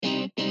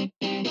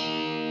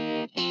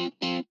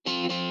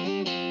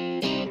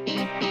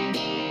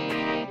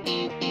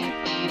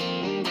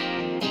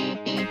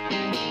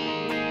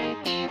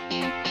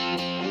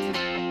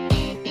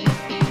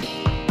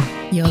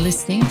You're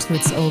listening to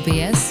It's All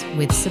BS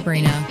with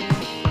Sabrina,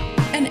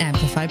 an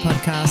Amplify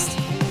podcast.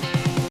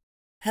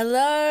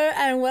 Hello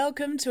and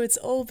welcome to It's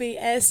All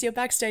BS, your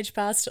backstage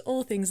pass to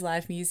all things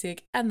live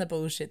music and the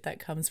bullshit that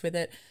comes with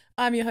it.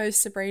 I'm your host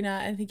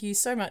Sabrina and thank you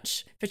so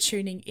much for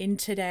tuning in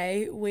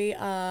today. We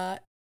are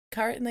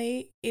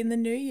currently in the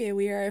new year.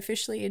 We are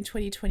officially in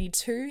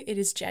 2022. It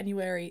is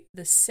January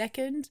the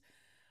 2nd.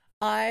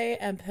 I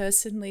am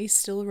personally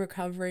still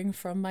recovering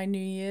from my New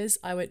Year's.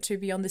 I went to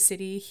Beyond the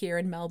City here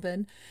in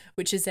Melbourne,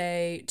 which is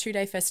a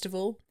 2-day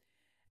festival,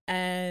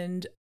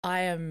 and I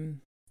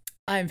am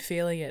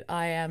feeling it.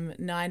 I am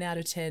 9 out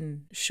of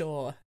 10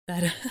 sure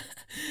that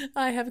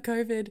I have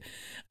COVID.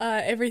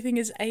 Everything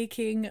is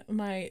aching.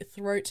 My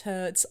throat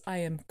hurts. I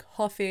am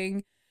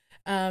coughing.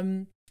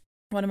 One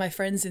of my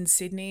friends in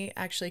Sydney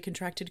actually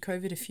contracted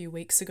COVID a few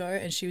weeks ago,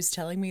 and she was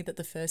telling me that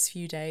the first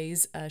few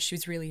days she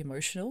was really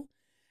emotional.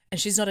 And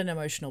she's not an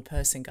emotional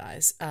person,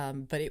 guys,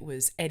 but it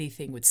was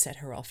anything would set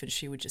her off and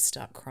she would just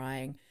start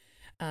crying.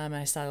 And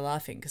I started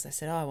laughing because I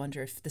said, I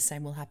wonder if the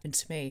same will happen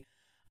to me.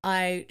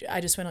 I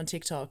just went on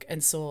TikTok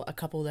and saw a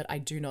couple that I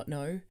do not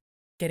know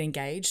get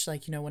engaged,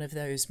 like, you know, one of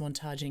those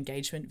montage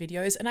engagement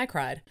videos, and I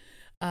cried.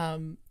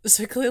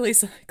 So clearly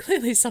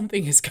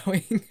something is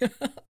going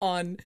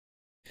on.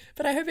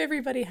 But I hope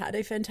everybody had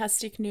a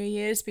fantastic New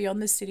Year's.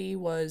 Beyond the City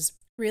was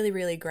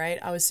really great.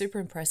 I was super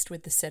impressed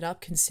with the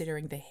setup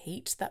considering the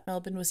heat that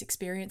Melbourne was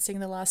experiencing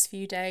the last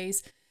few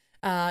days.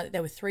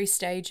 There were 3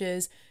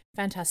 stages,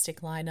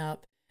 fantastic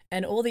lineup,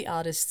 and all the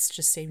artists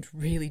just seemed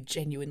really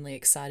genuinely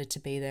excited to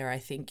be there. I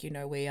think, you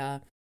know, we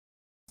are,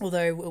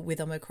 although with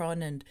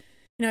Omicron and,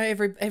 you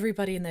know,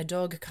 everybody and their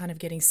dog kind of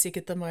getting sick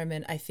at the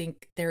moment, I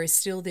think there is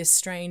still this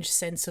strange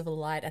sense of a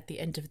light at the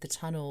end of the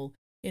tunnel.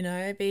 You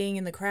know, being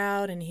in the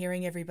crowd and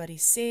hearing everybody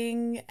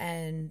sing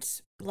and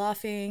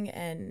laughing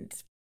and,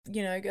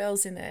 you know,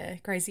 girls in their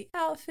crazy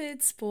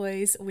outfits,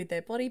 boys with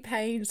their body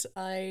paint.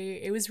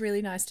 It was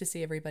really nice to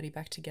see everybody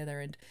back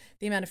together, and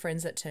the amount of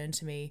friends that turned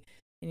to me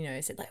and, you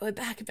know, said like, we're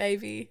back,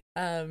 baby.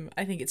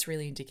 I think it's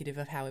really indicative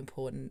of how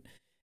important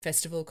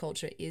festival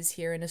culture is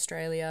here in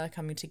Australia,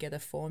 coming together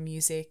for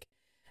music.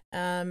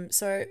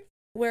 So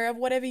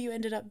whatever you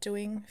ended up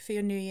doing for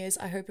your New Year's,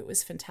 I hope it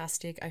was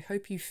fantastic. I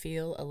hope you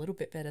feel a little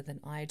bit better than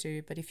I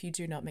do, but if you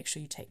do not, make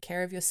sure you take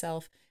care of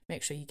yourself,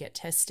 make sure you get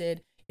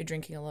tested, you're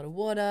drinking a lot of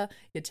water,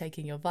 you're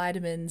taking your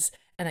vitamins,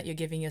 and that you're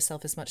giving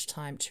yourself as much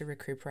time to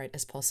recuperate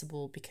as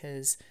possible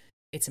because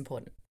it's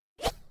important.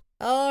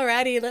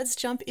 Alrighty, let's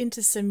jump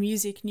into some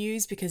music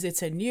news because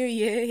it's a new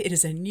year, it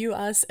is a new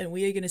us, and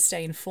we are going to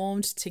stay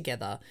informed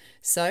together.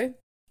 So,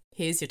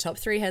 here's your top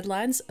 3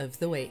 headlines of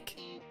the week.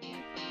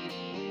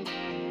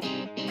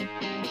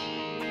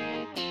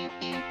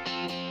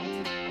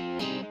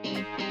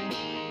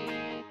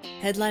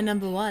 Headline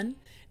number 1.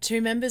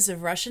 2 members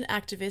of Russian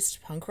activist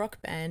punk rock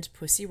band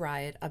Pussy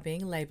Riot are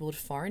being labelled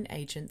foreign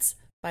agents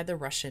by the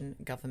Russian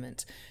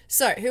government.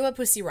 So, who are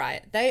Pussy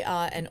Riot? They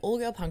are an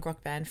all-girl punk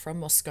rock band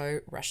from Moscow,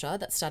 Russia,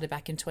 that started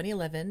back in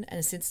 2011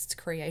 and since its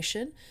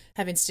creation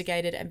have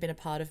instigated and been a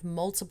part of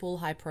multiple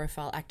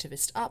high-profile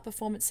activist art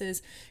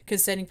performances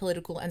concerning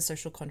political and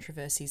social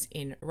controversies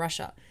in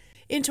Russia.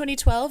 In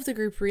 2012, the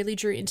group really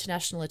drew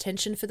international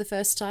attention for the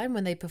first time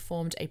when they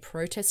performed a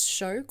protest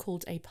show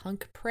called A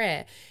Punk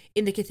Prayer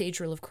in the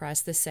Cathedral of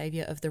Christ the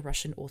Saviour of the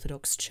Russian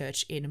Orthodox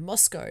Church in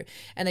Moscow.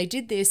 And they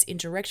did this in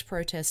direct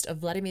protest of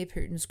Vladimir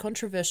Putin's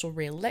controversial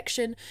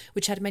re-election,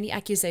 which had many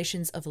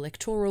accusations of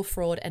electoral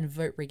fraud and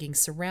vote rigging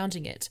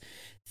surrounding it.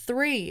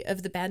 3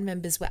 of the band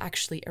members were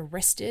actually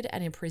arrested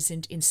and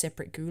imprisoned in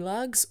separate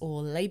gulags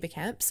or labor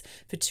camps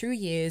for 2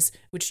 years,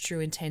 which drew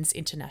intense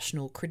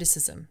international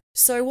criticism.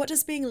 So what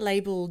does being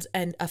labelled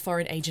a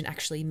foreign agent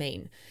actually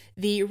mean?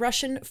 The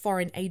Russian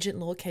foreign agent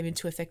law came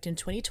into effect in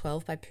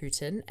 2012 by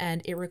Putin,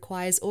 and it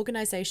requires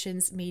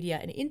organisations, media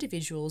and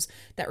individuals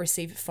that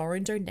receive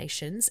foreign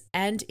donations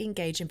and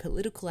engage in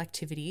political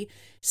activity,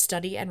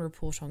 study and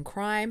report on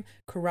crime,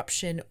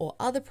 corruption or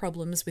other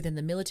problems within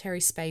the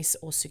military space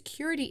or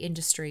security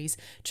industries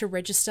to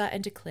register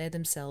and declare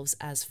themselves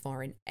as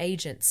foreign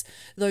agents.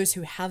 Those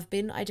who have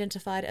been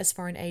identified as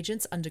foreign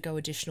agents undergo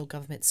additional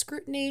government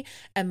scrutiny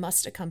and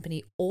must accompany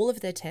all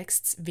of their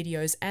texts,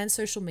 videos and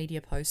social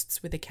media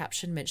posts with a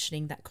caption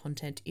mentioning that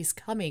content is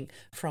coming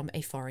from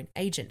a foreign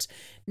agent.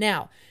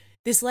 Now,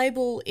 this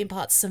label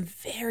imparts some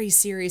very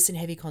serious and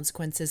heavy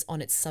consequences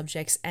on its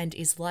subjects and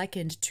is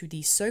likened to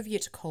the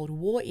Soviet Cold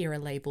War era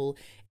label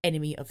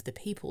enemy of the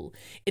people.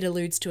 It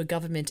alludes to a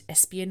government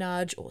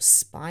espionage or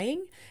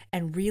spying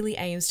and really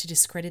aims to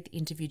discredit the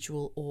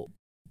individual or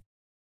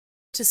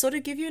to sort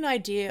of give you an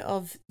idea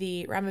of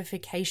the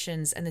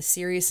ramifications and the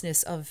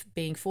seriousness of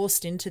being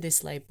forced into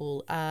this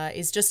label,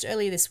 is just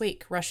earlier this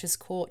week, Russia's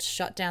court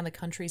shut down the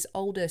country's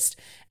oldest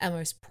and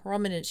most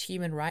prominent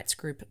human rights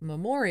group,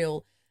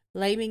 Memorial,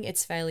 blaming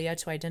its failure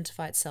to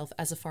identify itself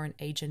as a foreign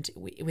agent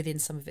within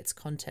some of its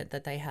content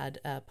that they had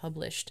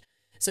published.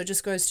 So it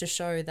just goes to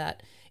show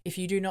that if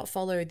you do not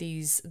follow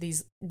these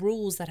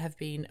rules that have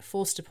been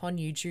forced upon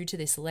you due to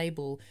this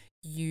label,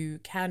 you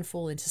can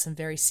fall into some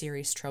very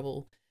serious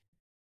trouble.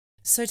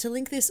 So to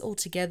link this all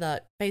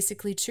together,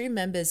 basically 2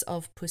 members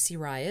of Pussy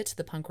Riot,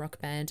 the punk rock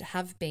band,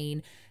 have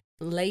been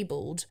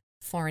labeled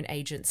foreign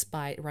agents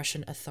by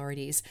Russian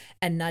authorities,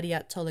 and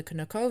Nadia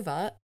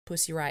Tolokonnikova,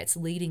 Pussy Riot's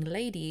leading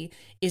lady,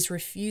 is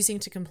refusing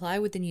to comply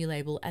with the new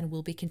label and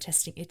will be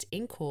contesting it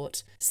in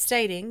court,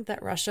 stating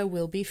that Russia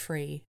will be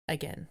free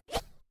again.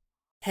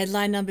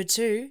 Headline number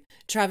 2,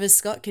 Travis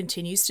Scott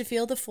continues to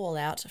feel the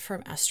fallout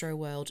from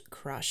Astroworld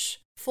crush.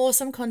 For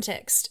some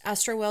context,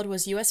 Astroworld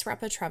was US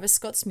rapper Travis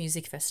Scott's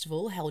music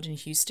festival held in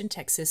Houston,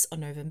 Texas on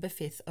November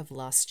 5th of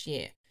last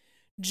year.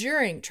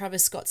 During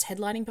Travis Scott's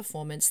headlining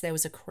performance, there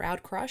was a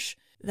crowd crush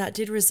that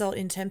did result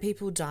in 10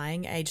 people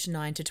dying aged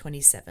 9 to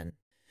 27.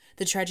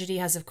 The tragedy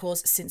has, of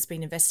course, since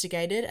been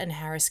investigated, and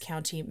Harris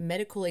County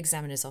Medical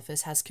Examiner's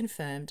Office has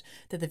confirmed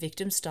that the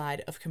victims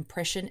died of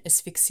compression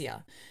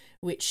asphyxia,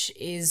 which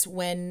is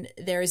when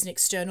there is an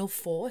external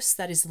force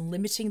that is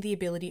limiting the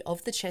ability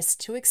of the chest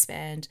to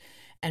expand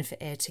and for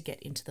air to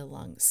get into the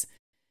lungs.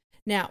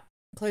 Now,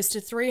 close to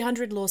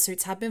 300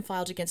 lawsuits have been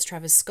filed against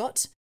Travis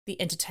Scott, the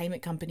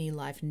entertainment company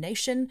Live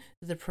Nation,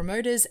 the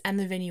promoters, and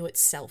the venue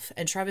itself,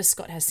 and Travis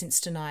Scott has since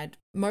denied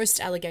most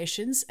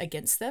allegations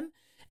against them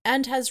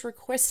and has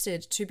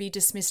requested to be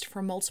dismissed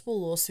from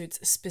multiple lawsuits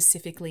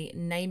specifically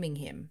naming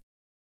him.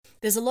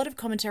 There's a lot of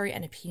commentary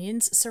and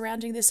opinions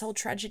surrounding this whole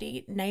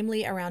tragedy,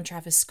 namely around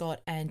Travis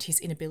Scott and his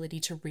inability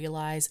to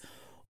realize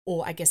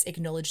or I guess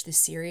acknowledge the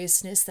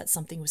seriousness that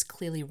something was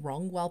clearly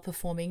wrong while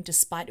performing,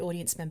 despite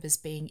audience members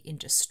being in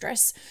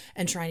distress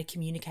and trying to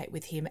communicate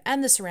with him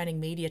and the surrounding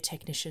media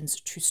technicians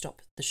to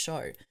stop the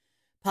show.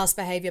 Past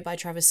behaviour by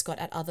Travis Scott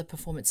at other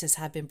performances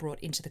have been brought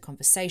into the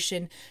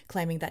conversation,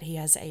 claiming that he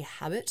has a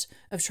habit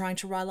of trying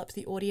to rile up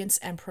the audience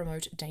and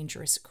promote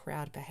dangerous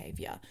crowd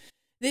behaviour.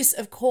 This,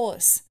 of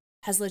course,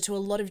 has led to a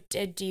lot of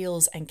dead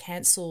deals and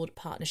cancelled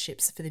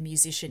partnerships for the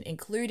musician,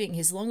 including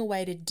his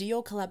long-awaited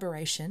Dior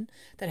collaboration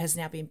that has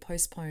now been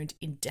postponed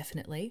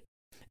indefinitely.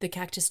 The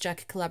Cactus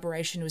Jack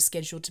collaboration was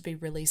scheduled to be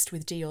released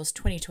with Dior's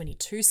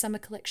 2022 summer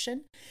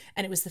collection,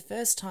 and it was the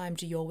first time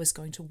Dior was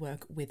going to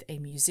work with a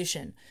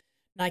musician.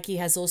 Nike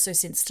has also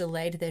since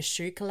delayed their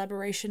shoe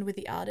collaboration with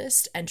the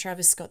artist, and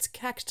Travis Scott's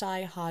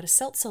Cacti Hard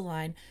Seltzer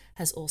line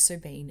has also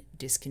been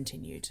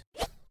discontinued.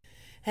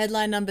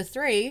 Headline number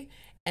 3,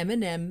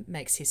 Eminem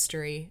makes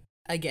history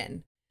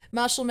again.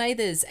 Marshall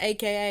Mathers,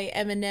 aka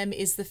Eminem,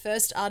 is the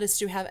first artist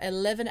to have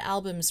 11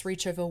 albums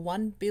reach over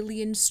 1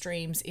 billion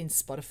streams in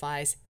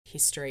Spotify's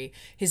history.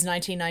 His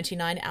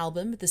 1999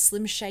 album, the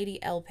Slim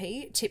Shady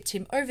LP, tipped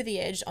him over the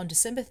edge on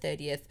December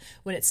 30th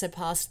when it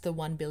surpassed the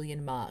 1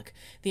 billion mark.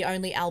 The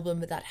only album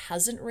that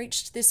hasn't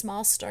reached this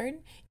milestone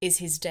is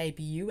his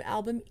debut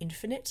album,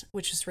 Infinite,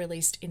 which was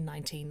released in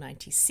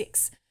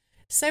 1996.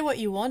 Say what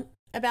you want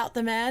about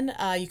the man.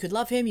 You could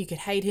love him, you could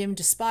hate him,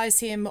 despise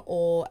him,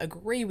 or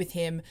agree with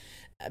him,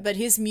 but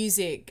his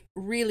music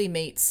really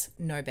meets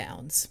no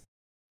bounds.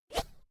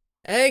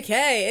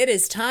 Okay, it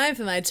is time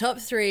for my top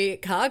 3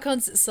 car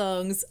concert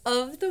songs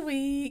of the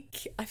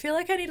week. I feel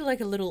like I need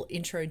like a little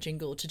intro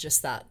jingle to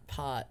just that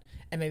part,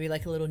 and maybe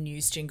like a little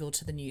news jingle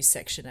to the news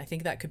section. I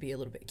think that could be a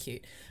little bit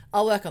cute.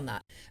 I'll work on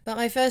that. But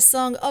my first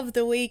song of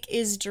the week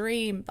is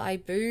Dream by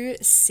Boo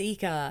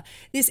Seeka.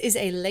 This is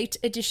a late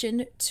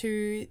addition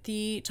to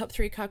the top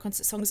 3 car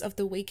concert songs of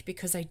the week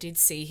because I did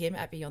see him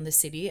at Beyond the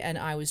City and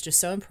I was just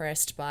so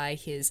impressed by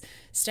his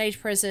stage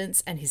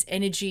presence and his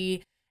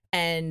energy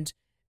and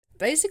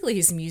basically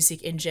his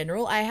music in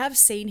general. I have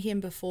seen him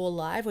before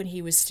live when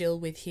he was still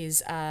with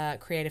his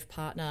creative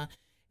partner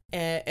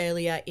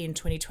earlier in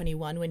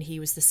 2021 when he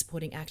was the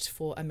supporting act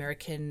for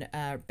American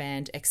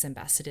band X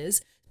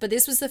Ambassadors. But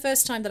this was the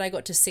first time that I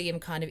got to see him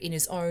kind of in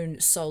his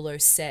own solo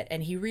set,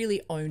 and he really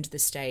owned the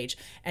stage.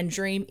 And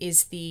Dream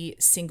is the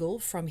single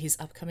from his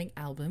upcoming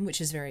album,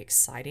 which is very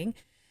exciting.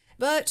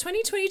 But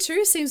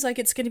 2022 seems like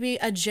it's going to be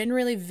a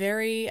generally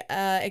very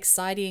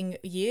exciting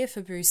year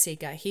for Boo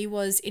Seeka. He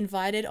was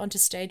invited onto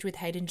stage with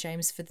Hayden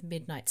James for the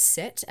midnight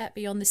set at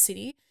Beyond the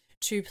City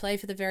to play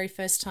for the very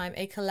first time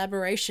a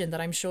collaboration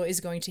that I'm sure is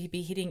going to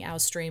be hitting our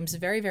streams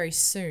very, very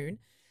soon.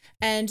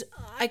 And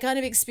I kind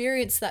of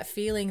experienced that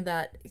feeling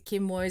that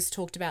Kim Moyes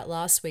talked about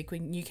last week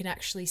when you can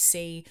actually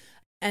see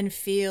and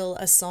feel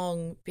a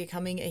song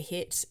becoming a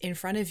hit in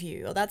front of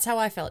you. Well, that's how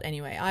I felt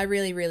anyway. I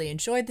really, really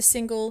enjoyed the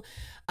single.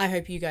 I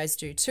hope you guys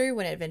do too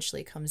when it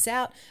eventually comes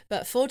out.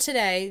 But for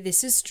today,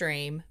 this is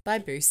Dream by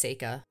Boo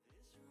Seeka.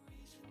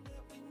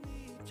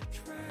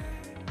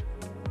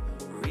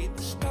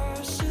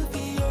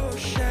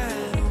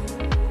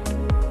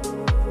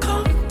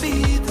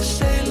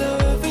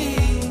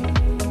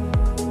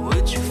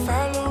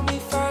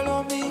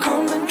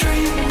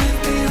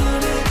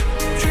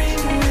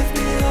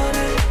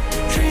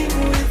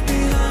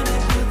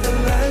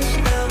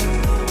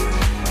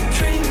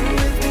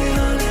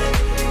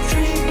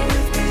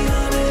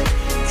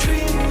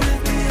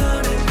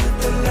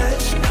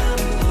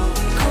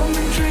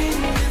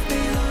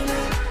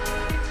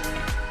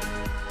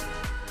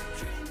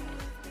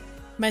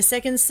 My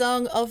second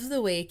song of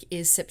the week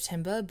is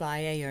September by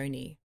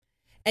Ayoni.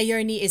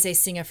 Ayoni is a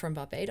singer from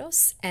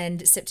Barbados,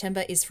 and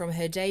September is from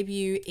her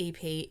debut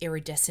EP,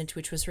 Iridescent,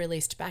 which was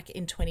released back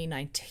in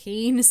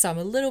 2019. So I'm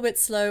a little bit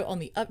slow on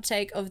the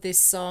uptake of this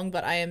song,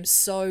 but I am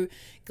so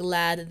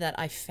glad that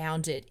I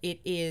found it. It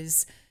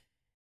is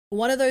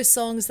one of those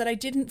songs that I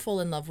didn't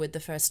fall in love with the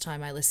first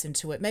time I listened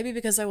to it, maybe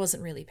because I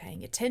wasn't really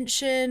paying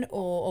attention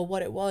or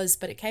what it was,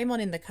 but it came on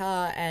in the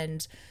car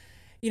and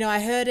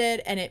I heard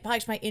it and it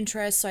piqued my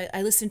interest, so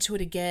I listened to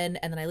it again,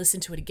 and then I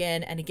listened to it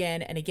again and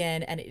again and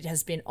again, and it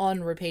has been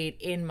on repeat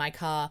in my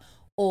car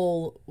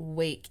all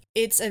week.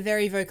 It's a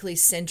very vocally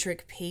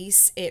centric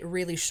piece. It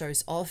really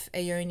shows off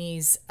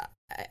Ayoni's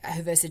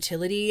her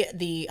versatility.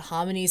 The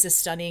harmonies are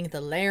stunning,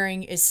 the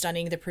layering is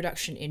stunning, the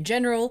production in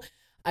general.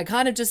 I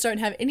kind of just don't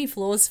have any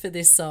flaws for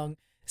this song.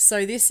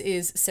 So this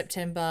is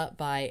September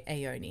by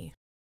Ayoni.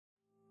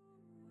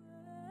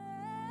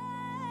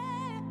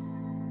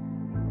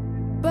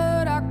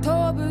 But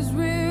October's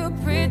real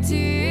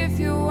pretty if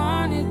you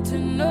wanted to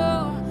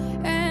know.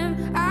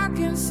 And I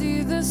can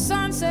see the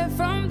sunset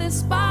from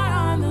this spot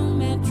on the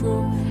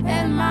metro.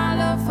 And my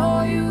love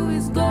for you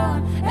is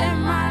gone.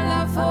 And my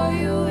love for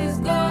you is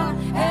gone.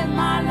 And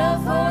my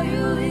love for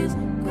you is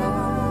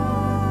gone.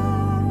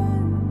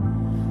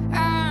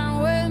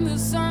 And when the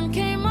sun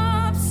came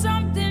up,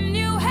 something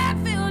new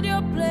had filled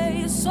your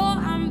place. So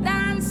I'm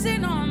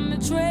dancing on the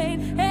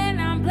train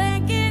and I'm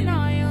blanking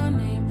on your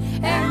name.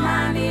 And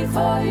my need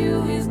for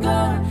you is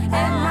gone.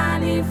 And my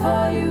need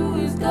for you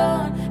is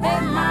gone.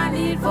 And my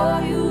need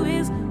for you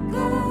is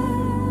gone.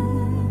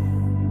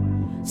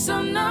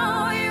 So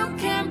no, you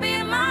can't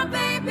be my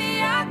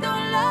baby. I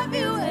don't love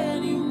you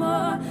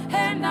anymore.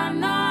 And I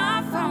know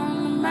I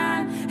found a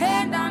man.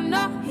 And I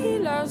know he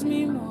loves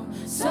me more.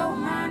 So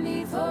my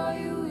need for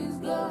you is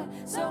gone.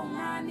 So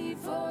my need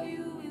for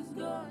you is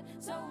gone.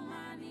 So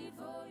my need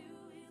for you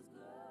is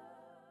gone.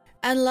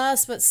 And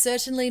last but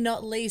certainly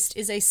not least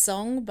is a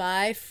song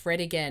by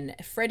Fred Again.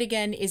 Fred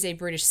Again is a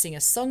British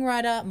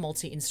singer-songwriter,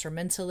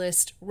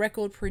 multi-instrumentalist,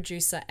 record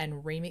producer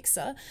and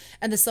remixer.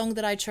 And the song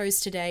that I chose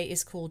today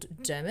is called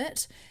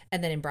Dermot,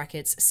 and then in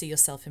brackets, See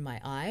Yourself in My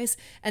Eyes.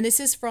 And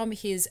this is from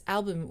his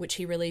album, which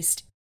he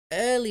released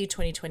early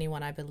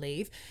 2021, I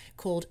believe,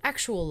 called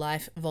Actual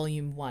Life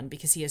Volume 1,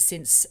 because he has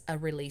since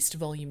released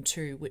Volume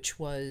 2, which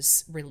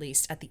was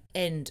released at the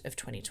end of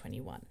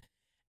 2021.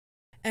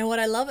 And what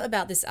I love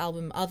about this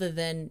album, other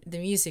than the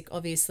music,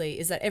 obviously,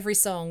 is that every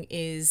song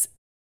is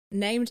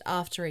named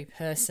after a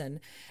person.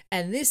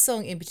 And this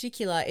song in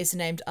particular is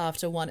named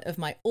after one of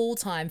my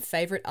all-time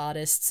favorite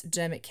artists,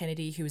 Dermot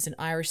Kennedy, who is an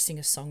Irish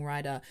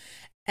singer-songwriter.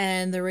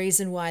 And the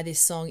reason why this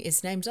song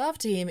is named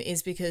after him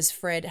is because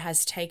Fred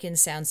has taken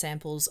sound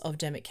samples of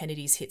Dermot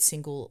Kennedy's hit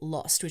single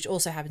Lost, which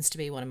also happens to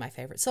be one of my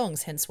favorite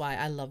songs, hence why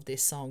I love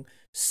this song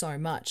so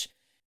much.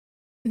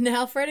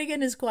 Now, Fred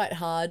Again is quite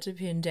hard to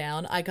pin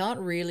down. I can't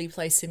really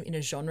place him in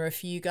a genre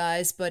for you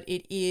guys, but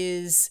it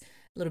is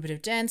a little bit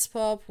of dance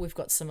pop. We've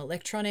got some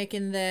electronic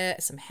in there,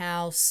 some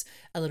house,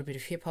 a little bit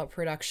of hip hop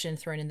production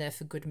thrown in there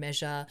for good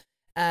measure.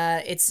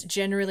 It's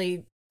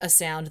generally a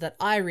sound that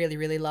I really,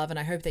 really love, and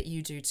I hope that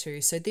you do too.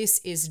 So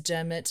this is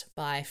Dermot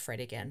by Fred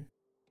Again.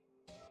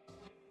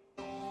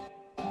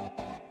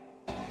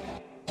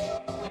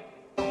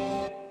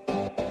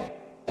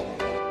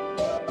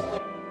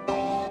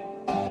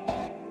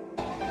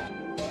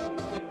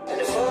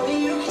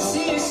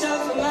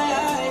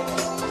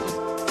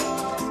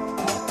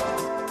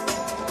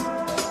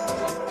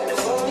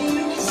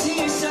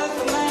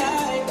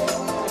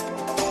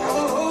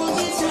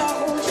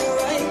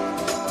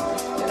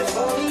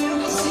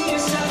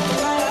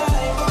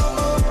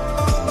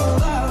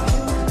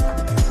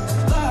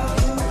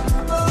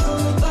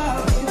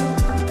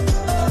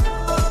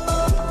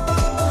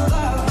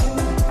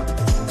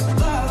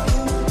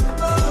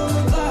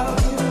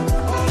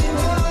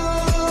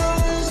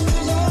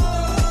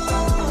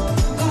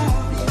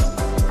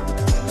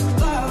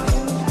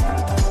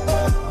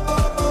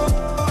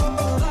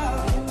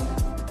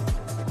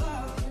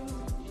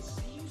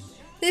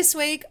 This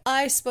week,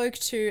 I spoke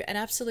to an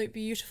absolute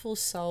beautiful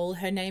soul.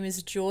 Her name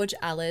is George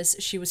Alice.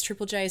 She was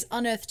Triple J's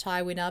Unearthed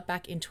High winner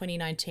back in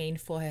 2019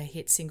 for her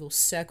hit single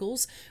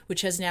Circles,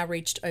 which has now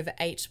reached over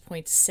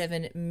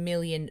 8.7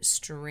 million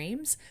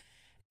streams.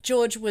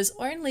 George was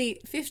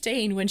only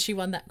 15 when she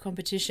won that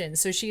competition,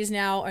 so she is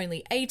now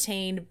only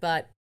 18,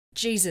 but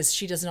Jesus,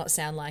 she does not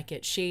sound like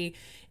it. She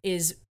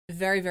is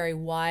very, very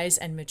wise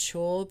and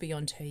mature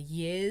beyond her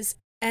years.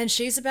 And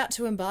she's about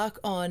to embark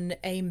on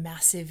a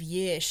massive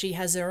year. She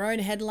has her own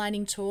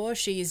headlining tour.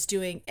 She is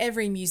doing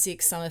every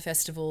music summer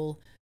festival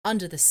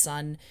under the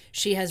sun.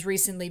 She has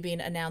recently been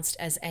announced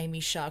as Amy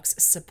Shark's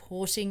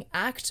supporting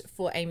act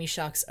for Amy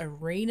Shark's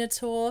arena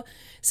tour.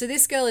 So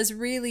this girl is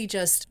really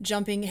just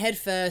jumping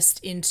headfirst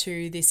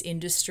into this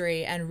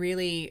industry and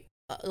really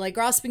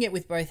grasping it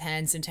with both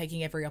hands and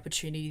taking every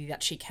opportunity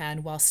that she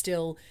can, while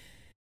still,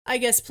 I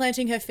guess,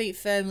 planting her feet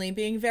firmly and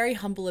being very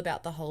humble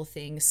about the whole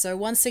thing. So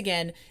once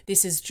again,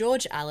 this is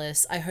George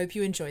Alice. I hope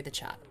you enjoy the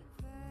chat.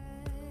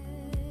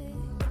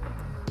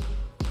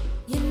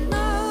 You know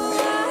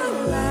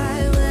I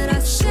lie when I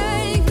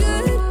say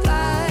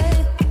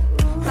goodbye.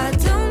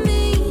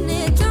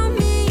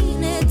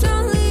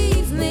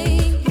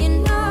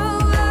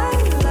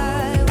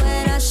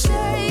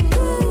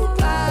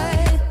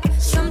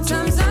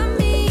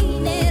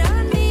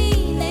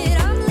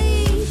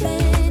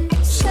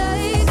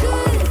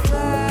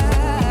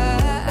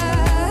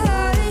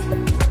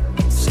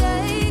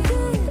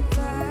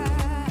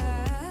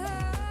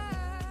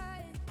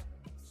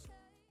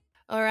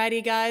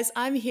 Alrighty, guys,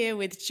 I'm here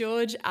with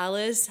George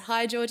Alice.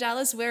 Hi, George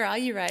Alice, where are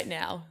you right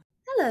now?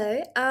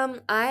 Hello.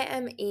 I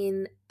am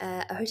in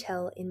a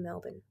hotel in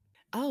Melbourne.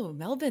 Oh,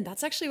 Melbourne.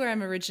 That's actually where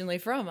I'm originally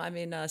from. I'm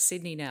in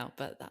Sydney now,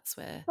 but that's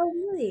where Oh,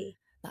 really?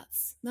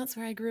 that's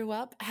where I grew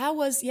up. How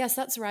was? Yes,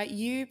 that's right.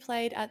 You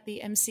played at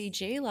the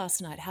MCG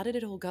last night. How did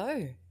it all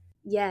go?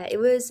 Yeah, it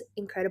was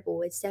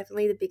incredible. It's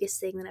definitely the biggest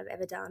thing that I've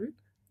ever done.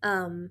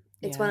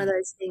 It's one of Yeah.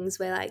 those things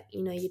where, like,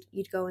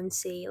 you'd go and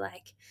see,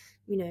 like,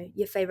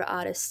 your favorite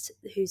artist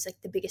who's like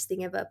the biggest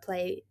thing ever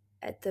play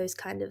at those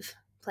kind of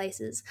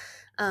places,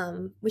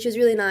 which was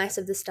really nice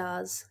of the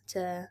stars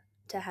to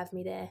have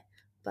me there.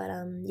 But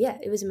yeah,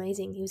 it was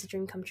amazing. It was a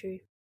dream come true.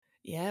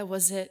 Yeah,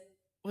 was it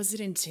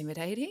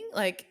intimidating?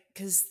 Like,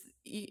 because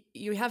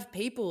you have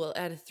people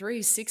at a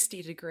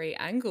 360-degree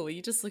angle.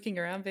 You're just looking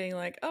around, being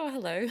like, "Oh,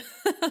 hello."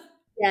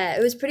 Yeah,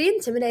 it was pretty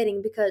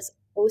intimidating because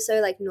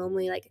also, like,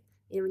 normally, like,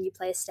 when you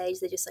play a stage,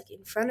 they're just like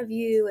in front of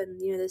you,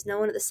 and there's no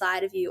one at the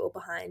side of you or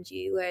behind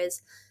you.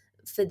 Whereas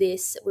for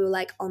this, we were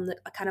like on the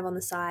kind of on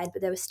the side,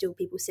 but there were still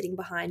people sitting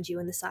behind you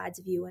and the sides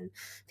of you, and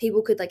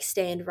people could like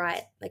stand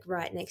right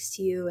next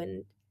to you.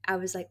 And I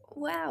was like,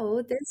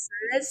 wow, there's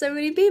so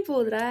many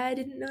people that I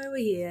didn't know were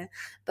here.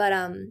 But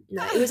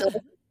no, it was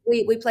awesome.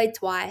 We played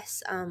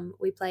twice.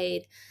 We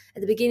played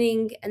at the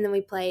beginning, and then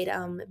we played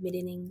mid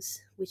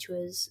innings, which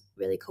was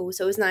really cool.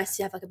 So it was nice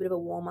to have like a bit of a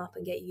warm up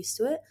and get used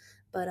to it.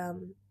 But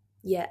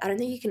yeah, I don't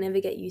think you can ever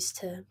get used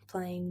to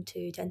playing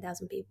to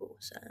 10,000 people.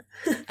 So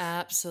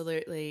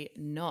Absolutely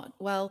not.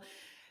 Well,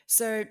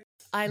 so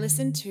I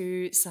listened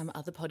to some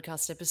other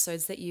podcast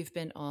episodes that you've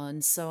been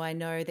on. So I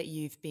know that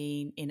you've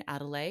been in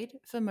Adelaide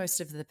for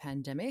most of the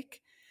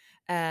pandemic.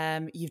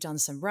 You've done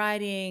some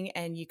writing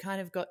and you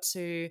kind of got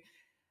to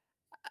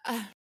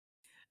uh,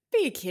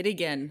 be a kid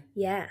again.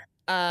 yeah,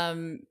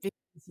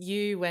 Because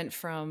you went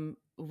from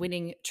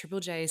winning Triple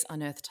J's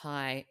Unearthed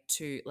High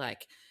to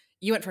like,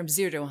 you went from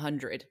 0 to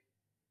 100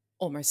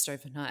 almost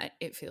overnight,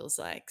 it feels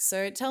like.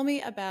 So tell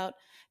me about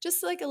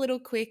just like a little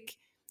quick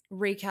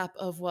recap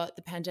of what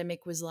the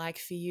pandemic was like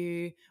for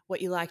you,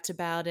 what you liked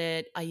about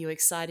it. Are you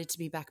excited to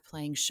be back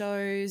playing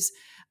shows?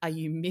 Are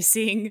you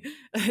missing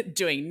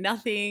doing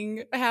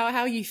nothing? How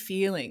are you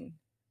feeling?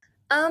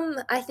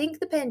 I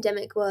think the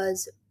pandemic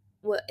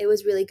it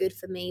was really good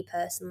for me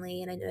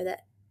personally, and I know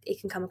that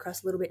it can come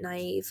across a little bit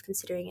naive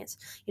considering it's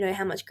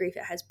how much grief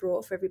it has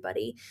brought for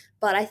everybody.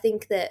 But I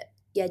think that,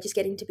 yeah, just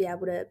getting to be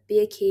able to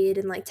be a kid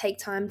and like take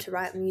time to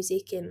write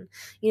music and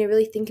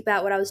really think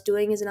about what I was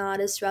doing as an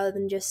artist rather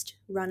than just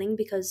running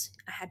because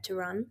I had to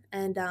run.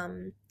 And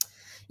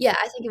yeah,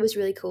 I think it was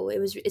really cool.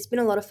 It's been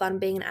a lot of fun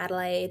being in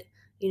Adelaide,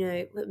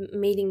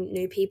 meeting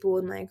new people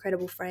and my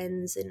incredible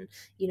friends, and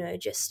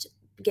just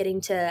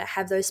getting to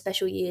have those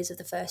special years of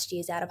the first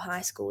years out of high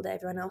school that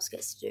everyone else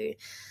gets to do,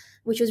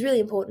 which was really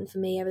important for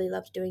me. I really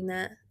loved doing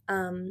that.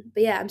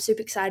 But yeah, I'm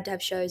super excited to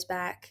have shows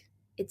back.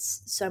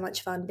 It's so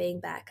much fun being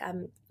back.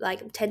 I'm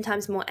like 10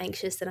 times more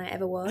anxious than I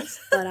ever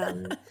was, but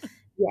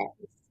yeah,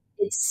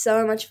 it's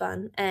so much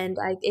fun, and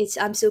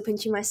I'm still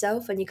pinching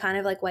myself, and you're kind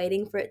of like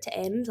waiting for it to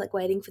end, like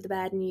waiting for the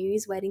bad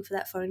news, waiting for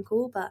that phone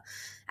call. But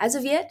as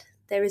of yet,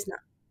 there is none.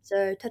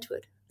 So touch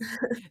wood.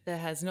 There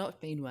has not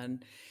been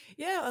one.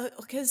 Yeah,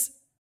 because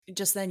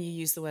just then you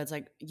used the words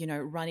like,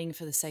 running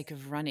for the sake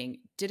of running.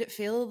 Did it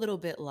feel a little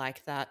bit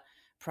like that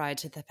prior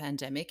to the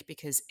pandemic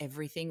because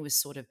everything was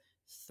sort of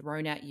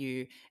thrown at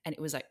you and it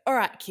was like, all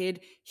right,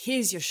 kid,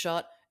 here's your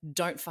shot.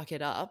 Don't fuck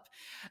it up.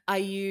 Are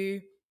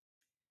you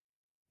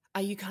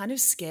are you kind of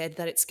scared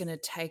that it's going to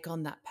take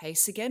on that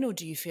pace again, or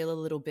do you feel a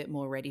little bit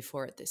more ready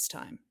for it this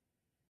time?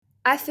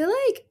 I feel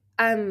like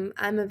I'm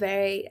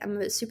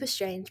a super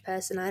strange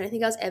person. I don't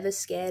think I was ever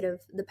scared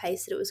of the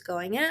pace that it was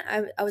going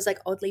at. I was like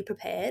oddly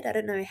prepared. I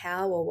don't know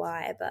how or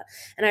why, but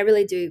and I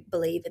really do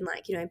believe in,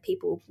 like,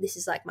 people. This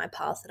is like my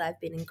path that I've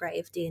been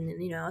engraved in,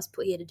 and I was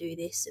put here to do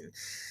this and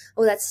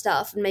all that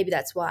stuff, and maybe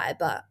that's why.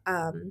 But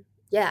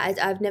yeah,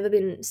 I've never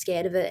been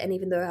scared of it, and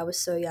even though I was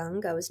so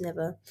young, I was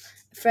never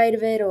afraid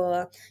of it,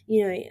 or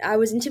I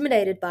was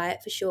intimidated by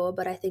it for sure,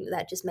 but I think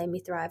that just made me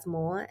thrive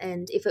more.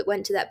 And if it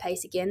went to that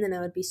pace again, then I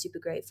would be super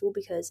grateful,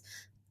 because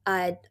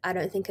I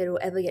don't think it'll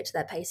ever get to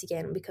that pace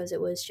again, because it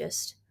was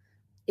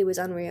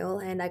unreal,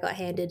 and I got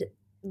handed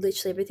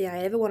literally everything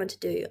I ever wanted to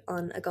do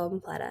on a golden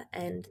platter,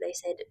 and they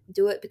said,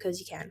 do it because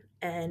you can.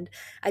 And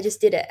I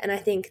just did it. And I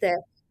think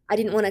that I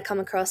didn't want to come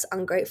across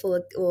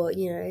ungrateful, or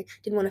didn't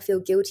want to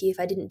feel guilty if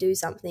I didn't do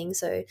something.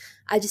 So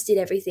I just did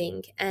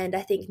everything. And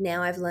I think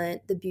now I've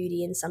learned the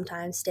beauty in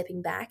sometimes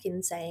stepping back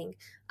and saying,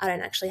 I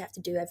don't actually have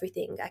to do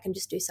everything. I can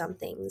just do some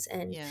things,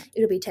 and Yeah.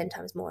 it'll be 10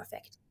 times more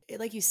effective.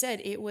 Like you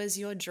said, it was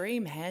your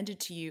dream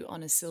handed to you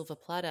on a silver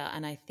platter.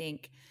 And I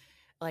think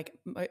like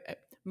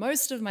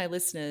most of my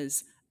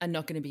listeners are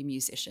not going to be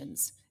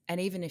musicians. And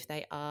even if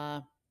they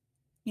are,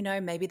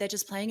 maybe they're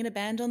just playing in a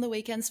band on the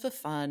weekends for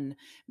fun.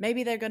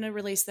 Maybe they're going to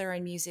release their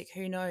own music,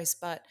 who knows?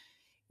 But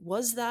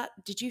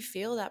did you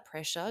feel that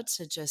pressure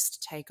to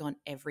just take on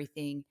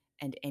everything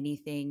and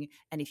anything?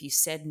 And if you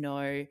said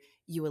no,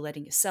 you were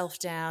letting yourself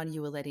down,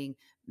 you were letting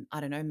I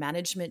don't know,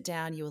 management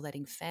down, you were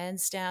letting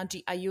fans down?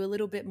 Are you a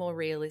little bit more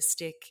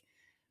realistic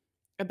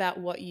about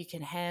what you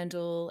can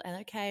handle?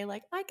 And okay,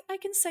 like I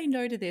can say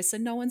no to this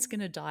and no one's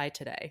going to die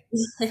today.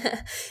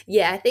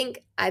 Yeah, I think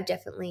I've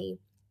definitely,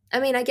 I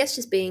mean, I guess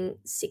just being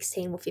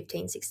 16 or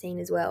 15, 16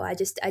 as well, I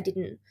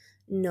didn't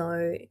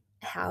know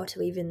how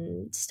to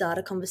even start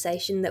a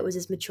conversation that was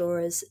as mature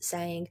as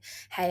saying,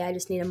 hey, I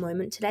just need a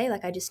moment today.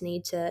 Like, I just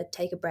need to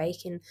take a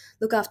break and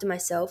look after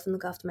myself and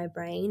look after my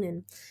brain.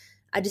 And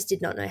I just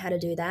did not know how to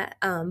do that.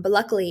 But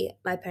luckily,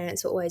 my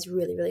parents were always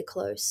really, really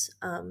close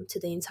to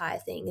the entire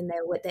thing, and they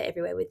were there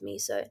everywhere with me.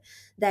 So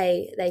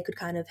they could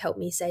kind of help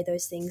me say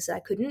those things that I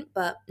couldn't.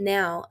 But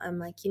now I'm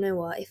like, you know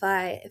what? If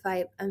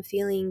I am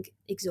feeling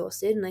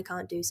exhausted and I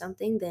can't do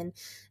something, then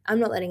I'm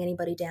not letting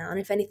anybody down.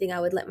 If anything,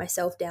 I would let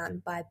myself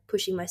down by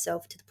pushing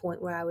myself to the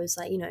point where I was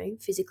like,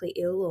 physically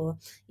ill, or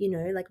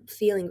like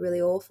feeling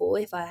really awful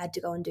if I had to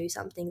go and do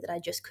something that I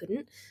just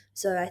couldn't.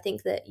 So I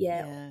think that,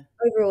 yeah, Yeah.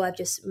 overall I've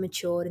just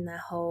matured in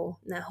that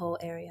whole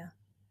area.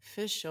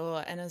 For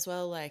sure. And as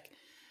well, like,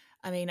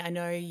 I mean, I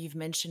know you've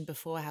mentioned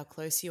before how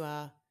close you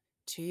are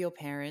to your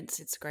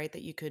parents. It's great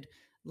that you could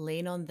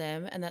lean on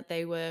them and that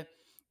they were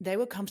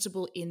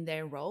comfortable in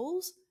their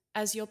roles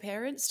as your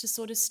parents to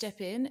sort of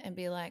step in and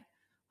be like,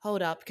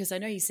 hold up, because I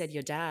know you said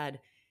your dad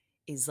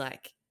is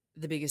like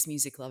the biggest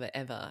music lover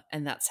ever,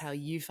 and that's how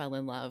you fell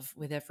in love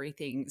with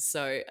everything.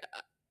 So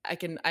I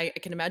can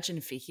imagine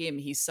for him,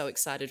 he's so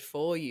excited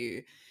for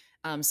you.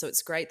 So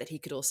it's great that he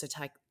could also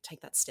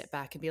take that step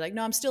back and be like,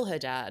 no, I'm still her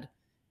dad,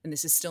 and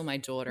this is still my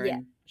daughter, Yeah,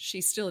 and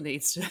she still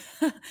needs to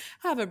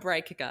have a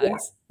break, yeah,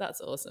 guys.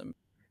 That's awesome.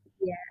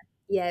 yeah,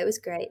 yeah. It was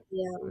great.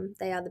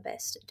 They are the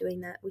best at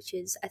doing that, which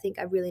is, I think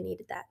I really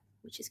needed that,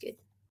 which is good.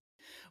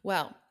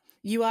 Well,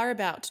 you are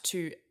about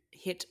to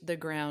hit the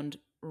ground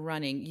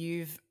running.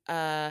 You've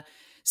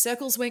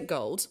Circles went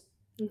gold.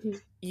 Hmm.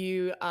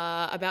 You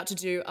are about to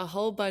do a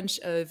whole bunch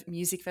of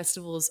music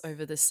festivals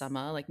over the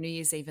summer, like New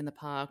Year's Eve in the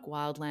Park,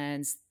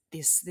 Wildlands,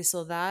 this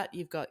or that.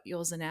 You've got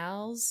yours and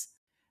ours.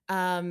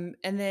 And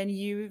then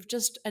you've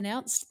just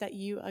announced that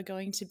you are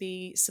going to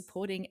be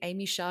supporting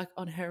Amy Shark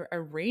on her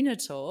arena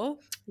tour.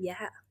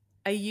 Yeah.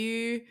 Are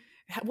you,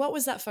 what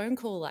was that phone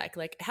call like?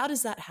 Like, how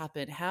does that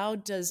happen? How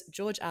does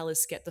George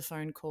Alice get the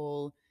phone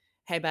call?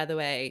 Hey, by the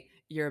way,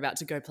 you're about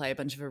to go play a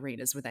bunch of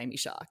arenas with Amy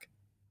Shark.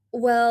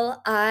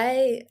 Well,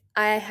 I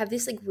have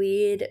this like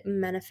weird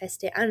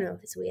manifesting. I don't know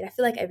if it's weird. I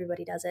feel like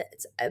everybody does it.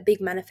 It's a big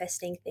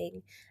manifesting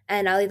thing,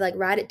 and I'll either like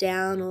write it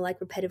down or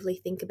like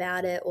repetitively think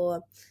about it,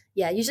 or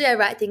yeah, usually I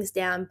write things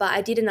down. But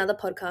I did another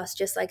podcast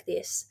just like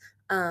this,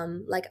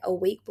 like a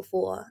week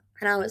before,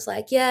 and I was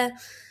like, yeah,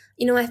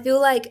 I feel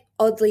like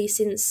oddly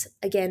since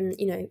again,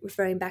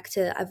 referring back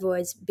to I've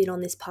always been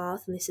on this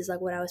path, and this is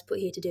like what I was put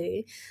here to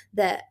do,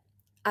 that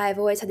I've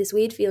always had this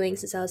weird feeling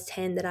since I was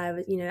 10 that I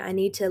was, I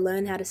need to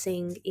learn how to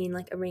sing in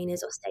like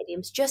arenas or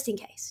stadiums just in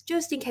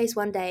case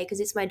one day, because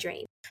it's my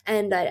dream.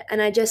 And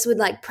I just would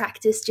like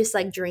practice just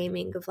like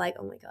dreaming of like,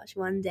 oh my gosh,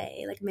 one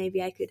day, like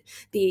maybe I could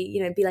be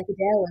like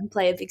Adele and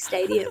play a big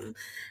stadium.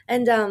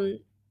 And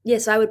yeah,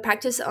 so I would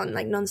practice on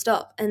like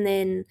nonstop. And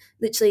then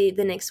literally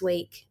the next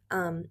week,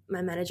 my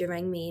manager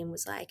rang me and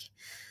was like,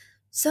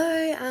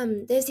 so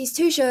there's these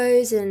two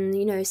shows,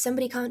 and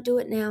somebody can't do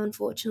it now,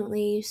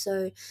 unfortunately.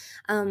 So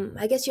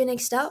I guess you're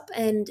next up,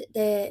 and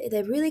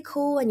they're really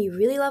cool, and you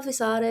really love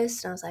this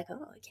artist. And I was like,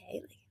 oh,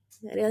 okay,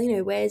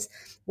 like where's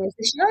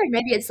the show?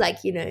 Maybe it's like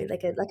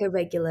like a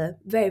regular,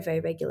 very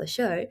very regular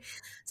show.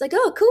 It's like,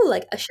 oh, cool,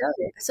 like a show.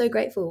 So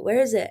grateful. Where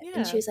is it?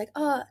 And she Yeah. was like,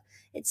 oh,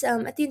 it's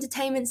at the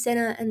Entertainment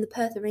Center and the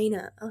Perth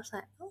Arena. I was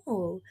like,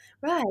 oh,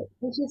 right.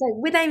 And she was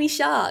like, with Amy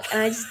Shark,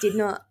 and I just did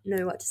not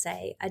know what to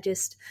say. I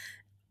just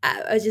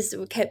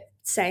kept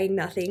saying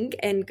nothing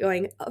and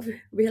going, oh,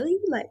 really?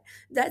 Like,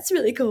 that's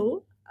really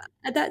cool.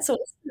 That's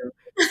awesome.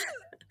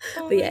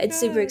 Oh But yeah, my it's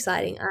super God.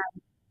 exciting.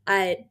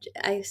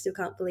 I still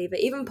can't believe it.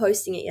 Even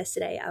posting it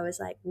yesterday, I was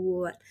like,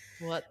 What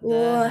the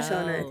what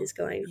on earth is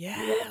hell? going on?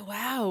 Yeah. Yeah,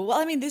 wow. Well,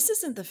 I mean, this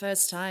isn't the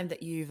first time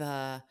that you've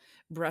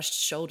brushed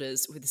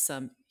shoulders with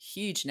some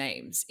huge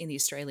names in the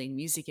Australian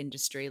music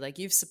industry. Like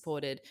you've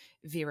supported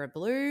Vera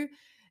Blue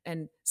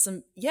and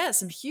some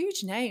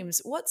huge names.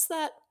 What's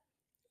that?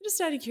 Just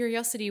out of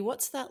curiosity,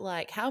 what's that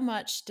like? How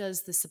much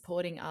does the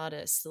supporting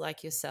artist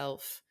like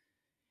yourself,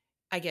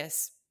 I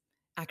guess,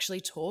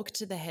 actually talk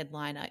to the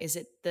headliner? Is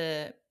it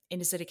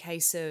a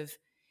case of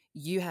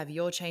you have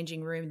your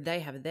changing room,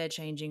 they have their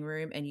changing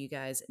room, and you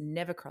guys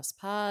never cross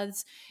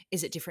paths?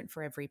 Is it different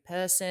for every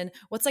person?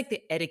 What's like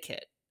the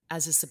etiquette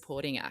as a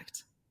supporting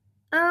act?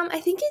 I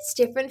think it's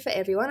different for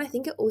everyone. I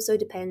think it also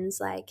depends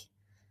like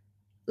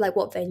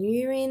what venue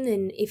you're in,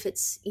 and if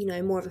it's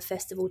more of a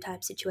festival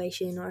type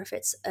situation, or if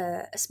it's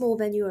a small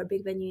venue or a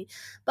big venue.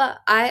 But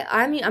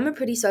I'm a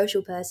pretty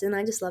social person.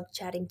 I just love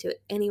chatting to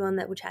anyone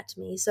that will chat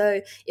to me.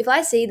 So if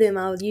I see them,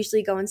 I'll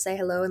usually go and say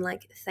hello and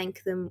like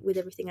thank them with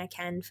everything I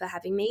can for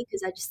having me,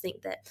 because I just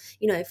think that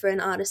for an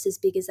artist as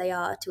big as they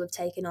are to have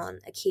taken on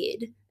a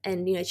kid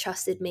and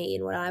trusted me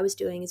in what I was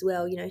doing as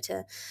well,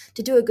 to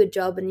do a good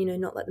job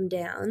and not let them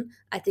down.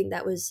 I think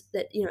that it's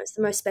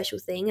the most special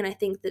thing, and I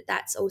think that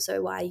that's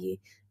also why you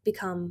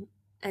become,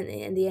 and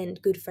in the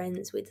end, good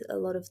friends with a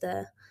lot of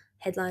the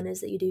headliners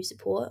that you do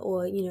support,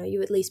 or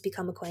you at least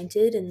become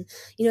acquainted, and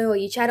or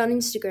you chat on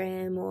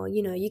Instagram, or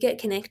you get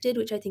connected,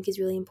 which I think is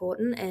really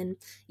important. And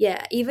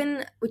yeah,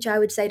 even, which I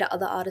would say to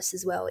other artists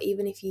as well,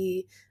 even if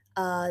you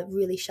are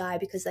really shy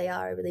because they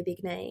are a really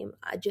big name,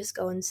 I just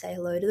go and say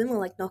hello to them, or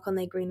like knock on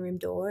their green room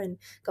door and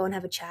go and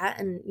have a chat.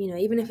 And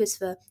even if it's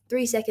for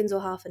 3 seconds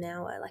or half an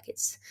hour, like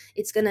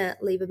it's gonna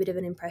leave a bit of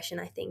an impression,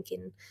 I think.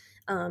 And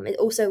it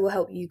also will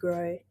help you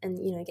grow and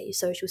get your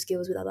social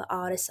skills with other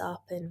artists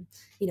up, and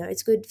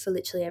it's good for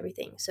literally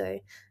everything. So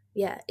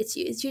yeah, it's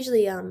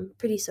usually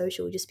pretty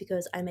social, just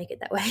because I make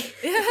it that way.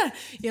 Yeah,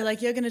 you're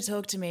like, you're going to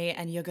talk to me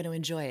and you're going to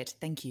enjoy it.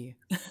 Thank you.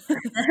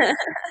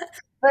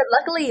 But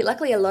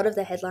luckily, a lot of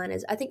the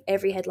headliners, I think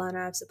every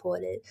headliner I've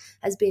supported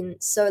has been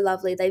so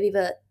lovely. They've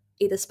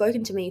either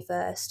spoken to me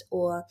first,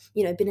 or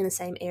been in the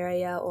same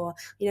area, or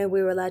we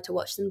were allowed to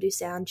watch them do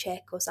sound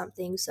check or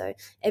something. So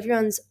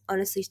everyone's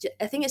honestly,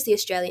 I think it's the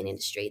Australian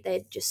industry, they're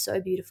just so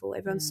beautiful.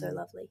 Everyone's so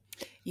lovely.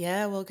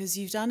 Yeah, well, because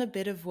you've done a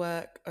bit of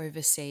work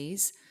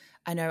overseas.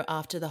 I know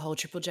after the whole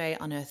Triple J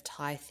Unearthed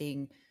High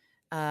thing,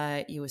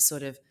 you were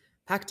sort of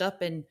packed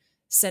up and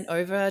sent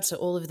over to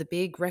all of the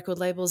big record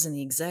labels and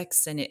the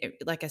execs. And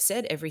like I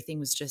said, everything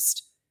was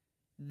just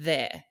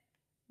there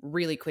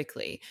really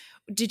quickly.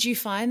 Did you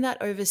find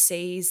that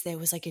overseas there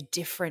was like a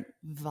different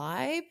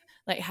vibe?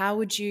 Like how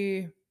would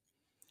you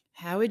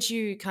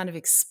kind of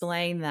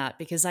explain that?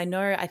 Because I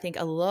think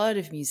a lot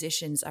of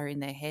musicians are in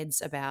their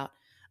heads about,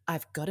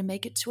 I've got to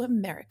make it to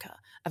America.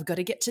 I've got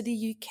to get to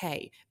the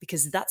UK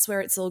because that's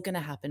where it's all going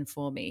to happen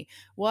for me.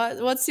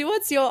 What's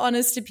your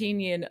honest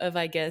opinion of,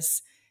 I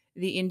guess,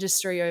 the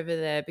industry over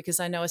there? Because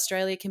I know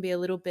Australia can be a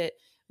little bit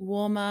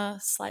warmer,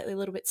 slightly a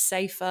little bit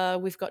safer.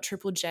 We've got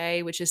Triple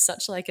J, which is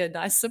such like a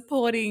nice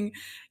supporting,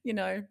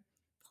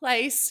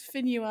 place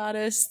for new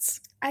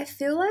artists. I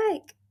feel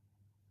like,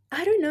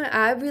 I don't know.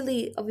 I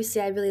really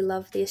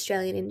love the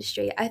Australian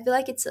industry. I feel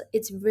like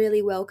it's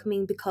really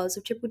welcoming because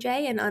of Triple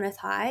J and Unearth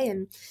High,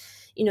 and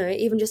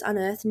even just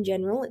Unearth in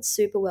general. It's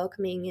super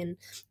welcoming, and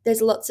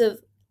there's lots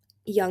of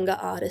younger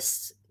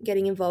artists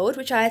getting involved,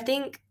 which I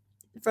think,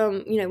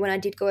 from when I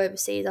did go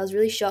overseas, I was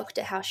really shocked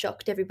at how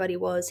shocked everybody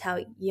was how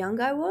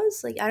young I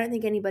was. Like, I don't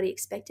think anybody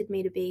expected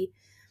me to be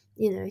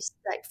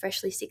like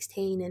freshly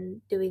 16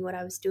 and doing what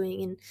I was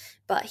doing. And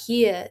but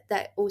here,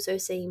 that also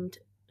seemed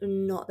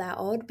not that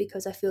odd,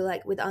 because I feel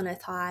like with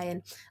Unearthed High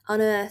and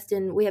Unearthed,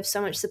 and we have so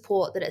much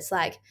support that it's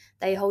like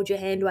they hold your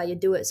hand while you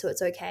do it, so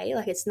it's okay.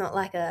 Like, it's not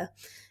like a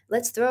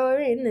let's throw her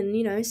in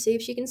and see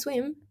if she can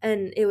swim,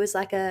 and it was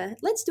like a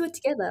let's do it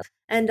together.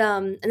 And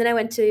then I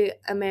went to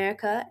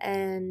America,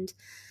 and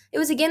it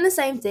was again the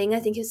same thing. I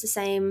think it's the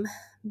same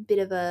bit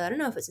of a, I don't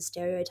know if it's a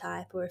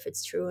stereotype or if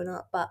it's true or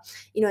not, but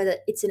that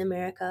it's in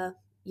America,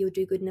 you'll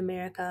do good in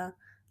America.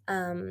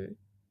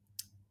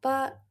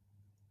 But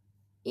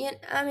yeah,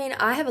 I mean,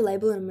 I have a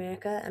label in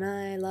America and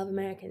I love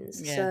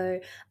Americans. Yeah. So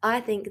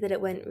I think that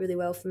it went really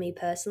well for me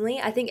personally.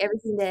 I think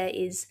everything there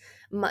is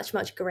much,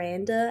 much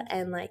grander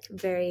and like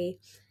very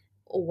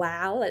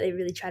wow. Like, they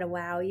really try to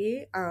wow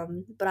you.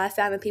 But I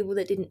found the people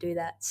that didn't do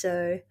that.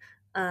 So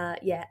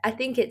yeah, I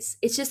think it's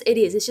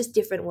just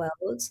different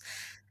worlds.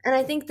 And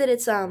I think that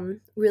it's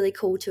really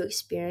cool to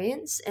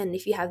experience. And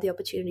if you have the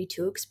opportunity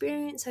to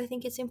experience, I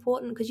think it's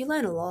important, because you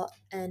learn a lot,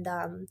 and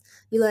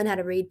you learn how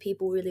to read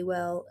people really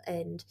well,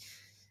 and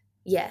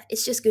yeah,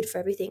 it's just good for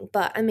everything.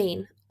 But I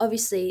mean,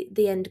 obviously,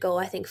 the end goal,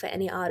 I think, for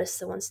any artist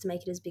that wants to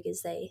make it as big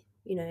as they,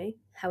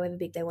 however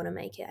big they want to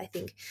make it, I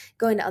think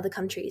going to other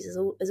countries is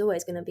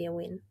always going to be a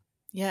win.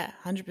 Yeah,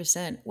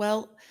 100%.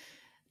 Well,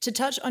 to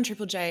touch on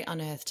Triple J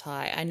Unearthed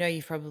High, I know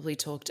you've probably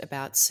talked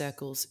about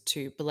circles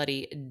to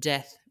bloody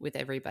death with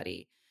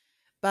everybody,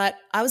 but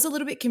I was a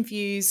little bit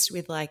confused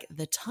with like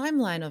the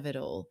timeline of it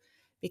all,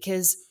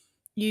 because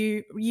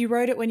you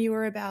wrote it when you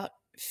were about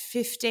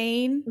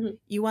 15, Mhm.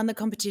 you won the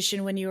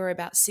competition when you were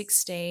about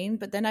 16,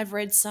 but then I've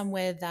read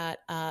somewhere that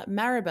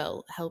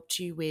Maribel helped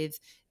you with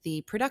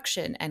the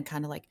production and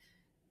kind of like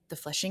the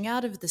fleshing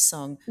out of the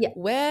song. Yeah.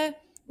 Where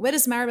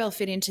does Maribel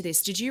fit into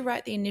this? Did you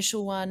write the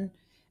initial one,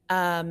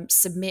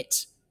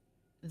 submit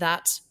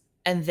that,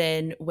 and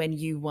then when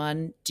you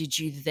won, did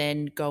you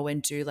then go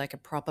and do like a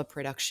proper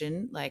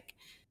production? Like,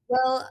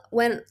 Well,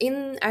 I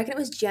reckon it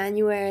was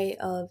January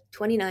of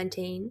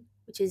 2019,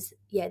 which is,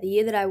 yeah, the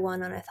year that I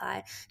won on Earth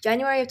High.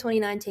 January of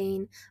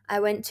 2019, I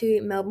went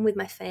to Melbourne with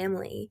my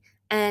family.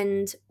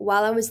 And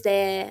while I was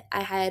there,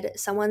 I had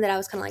someone that I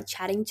was kind of like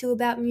chatting to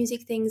about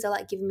music things, or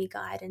like giving me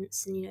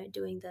guidance, and,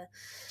 doing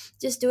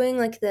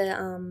like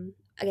the,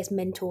 I guess,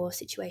 mentor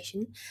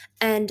situation.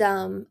 And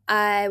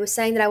I was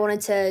saying that I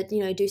wanted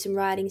to, do some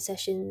writing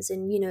sessions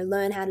and,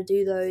 learn how to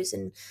do those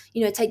and,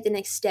 take the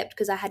next step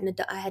because I had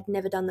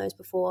never done those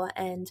before.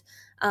 And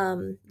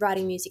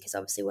writing music is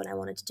obviously what I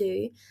wanted to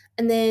do.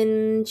 And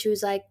then she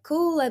was like,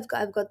 "Cool, I've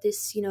got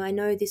this. I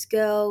know this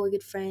girl. We're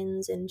good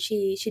friends, and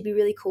she'd be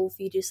really cool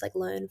for you to just like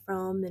learn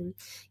from. And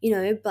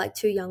like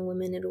two young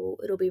women,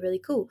 it'll be really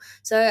cool."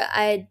 So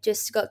I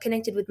just got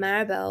connected with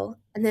Maribel,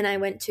 and then I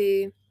went to,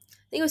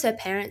 I think it was her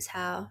parents'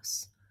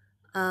 house,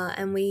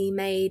 and we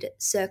made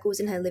circles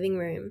in her living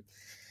room,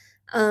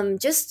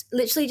 just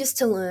literally just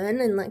to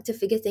learn and like to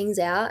figure things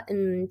out.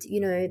 And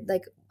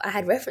like I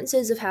had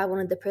references of how I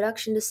wanted the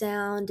production to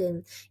sound,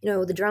 and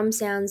all the drum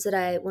sounds that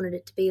I wanted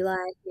it to be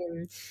like,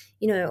 and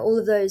all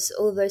of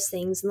those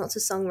things, and lots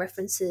of song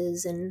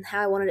references and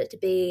how I wanted it to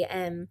be.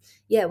 And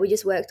yeah, we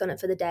just worked on it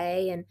for the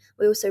day, and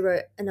we also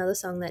wrote another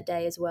song that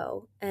day as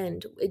well,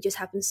 and it just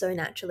happened so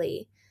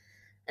naturally.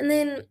 And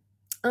then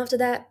after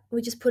that,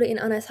 we just put it in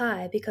On Earth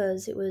High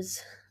because it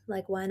was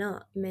like, why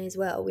not? We may as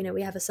well.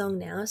 We have a song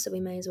now, so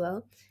we may as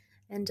well.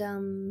 And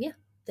yeah,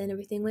 then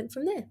everything went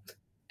from there.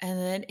 And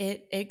then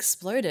it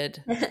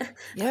exploded.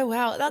 Yeah,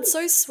 wow. That's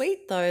so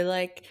sweet though.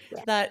 Like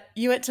Yeah. that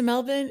you went to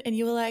Melbourne and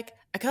you were like,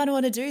 I kind of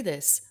want to do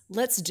this.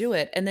 Let's do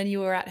it. And then you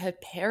were at her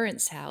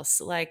parents'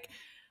 house. Like,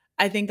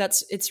 I think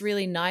it's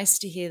really nice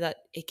to hear that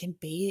it can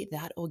be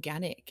that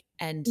organic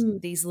and Mm,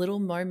 these little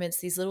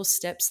moments, these little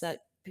steps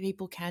that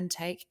people can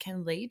take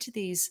can lead to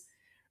these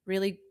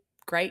really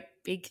great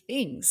big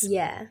things.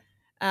 yeah.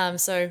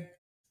 So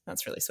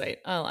that's really sweet.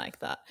 I like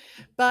that.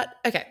 But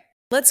okay,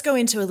 let's go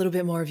into a little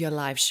bit more of your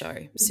live show.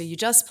 So you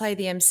just played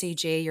the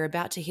MCG. You're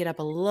about to hit up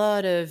a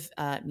lot of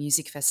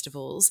music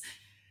festivals,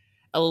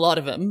 a lot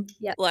of them.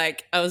 Yep.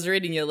 Like I was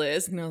reading your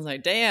list and I was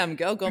like, damn,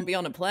 girl gonna be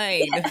on a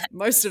plane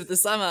most of the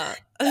summer.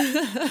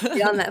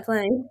 Be on that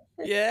plane.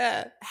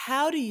 Yeah.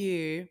 How do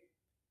you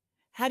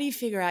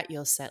figure out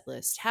your set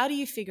list? How do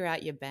you figure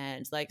out your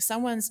band? Like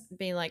someone's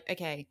been like,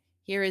 okay,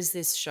 here is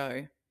this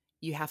show.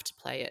 You have to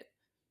play it.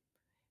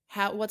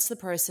 What's the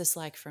process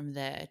like from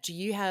there? Do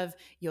you have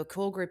your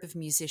core group of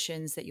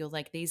musicians that you're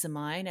like, these are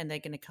mine and they're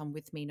going to come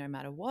with me no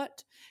matter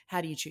what?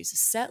 How do you choose a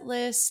set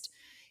list?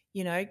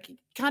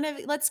 Kind of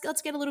let's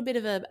get a little bit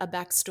of a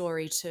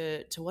backstory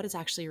to what it's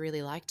actually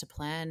really like to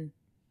plan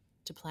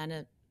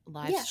a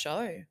live Yeah.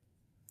 show.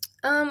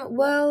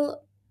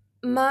 Well,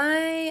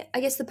 I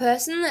guess the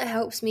person that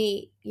helps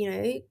me,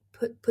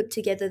 put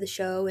together the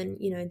show and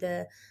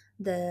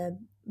the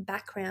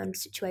background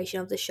situation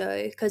of the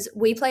show, because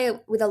we play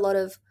it with a lot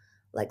of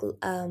like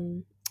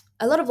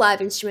a lot of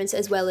live instruments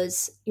as well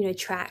as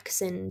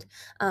tracks and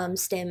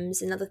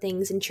stems and other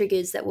things and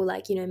triggers that will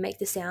like make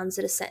the sounds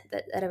that are set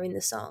that are in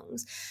the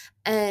songs.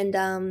 And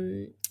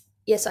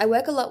yes, I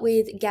work a lot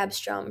with Gab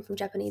Strum from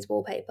Japanese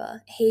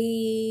Wallpaper.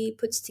 He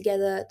puts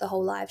together the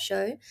whole live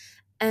show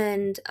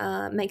and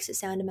makes it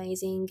sound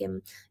amazing,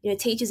 and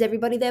teaches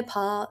everybody their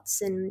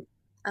parts and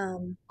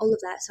all of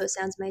that, so it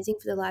sounds amazing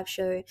for the live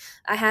show.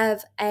 I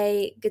have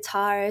a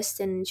guitarist,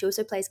 and she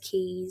also plays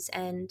keys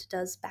and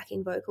does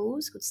backing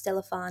vocals, called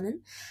Stella Farnan.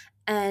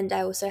 And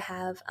I also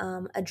have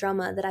a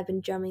drummer that I've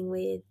been drumming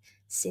with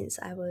since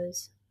I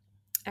was,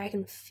 I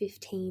reckon,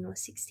 15 or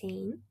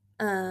 16,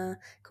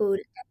 called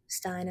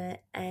Steiner.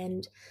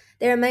 And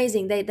they're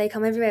amazing. They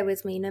come everywhere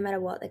with me, no matter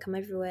what. They come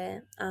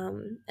everywhere,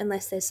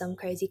 unless there's some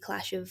crazy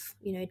clash of,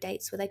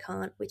 dates where they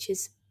can't, which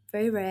is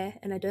very rare,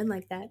 and I don't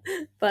like that.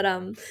 But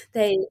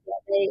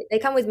they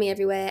come with me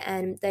everywhere,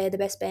 and they're the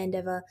best band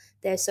ever.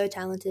 They're so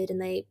talented,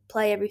 and they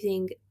play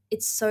everything.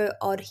 It's so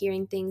odd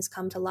hearing things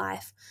come to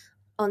life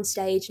on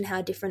stage and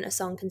how different a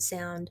song can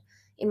sound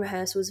in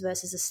rehearsals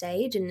versus a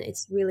stage. And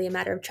it's really a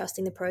matter of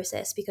trusting the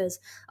process, because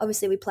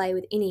obviously we play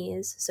with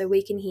in-ears, so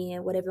we can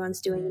hear what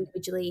everyone's doing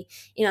individually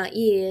in our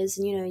ears,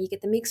 and you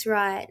get the mix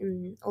right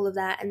and all of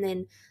that, and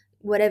then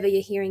whatever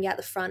you're hearing out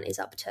the front is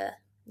up to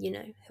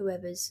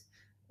whoever's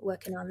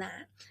working on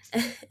that.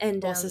 And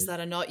Bosses that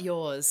are not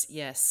yours,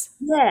 yes.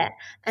 yeah.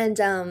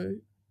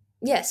 And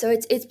yeah, so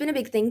it's been a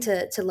big thing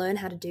to learn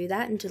how to do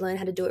that, and to learn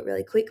how to do it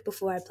really quick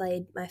before I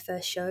played my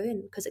first show,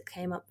 and because it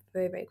came up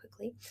very, very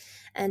quickly.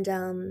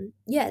 And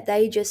yeah,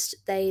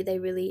 they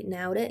really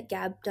nailed it.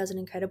 Gab does an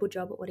incredible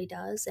job at what he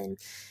does. And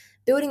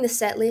building the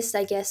set list,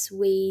 I guess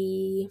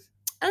I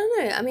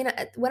don't know. I mean,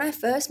 when I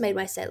first made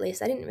my set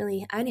list, I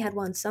only had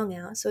one song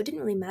out, so it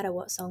didn't really matter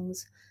what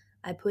songs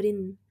I put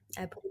in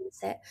the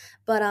set.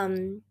 But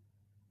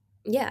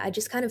yeah, I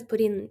just kind of put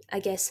in,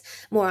 I guess,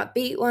 more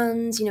upbeat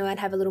ones. I'd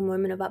have a little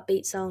moment of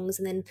upbeat songs,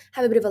 and then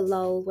have a bit of a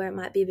lull where it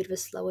might be a bit of a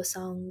slower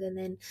song, and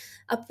then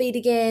upbeat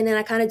again. And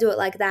I kind of do it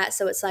like that,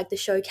 so it's like the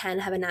show can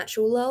have a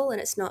natural lull, and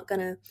it's not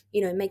gonna,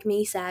 make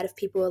me sad if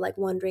people are like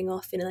wandering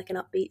off in like an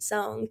upbeat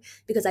song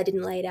because I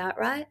didn't lay it out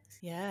right.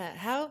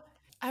 Yeah.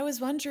 I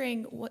was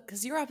wondering what,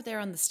 because you're up there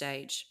on the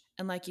stage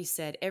and like you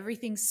said,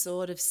 everything's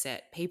sort of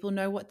set. People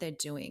know what they're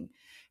doing.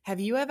 Have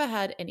you ever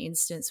had an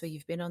instance where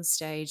you've been on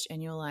stage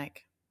and you're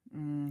like,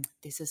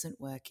 this isn't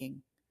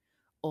working?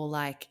 or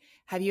like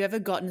have you ever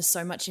gotten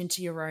so much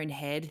into your own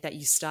head that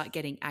you start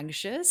getting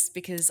anxious?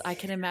 Because I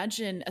can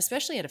imagine,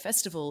 especially at a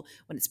festival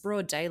when it's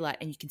broad daylight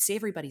and you can see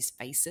everybody's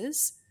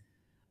faces,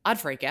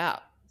 I'd freak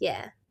out.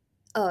 Yeah.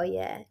 Oh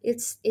yeah,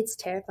 it's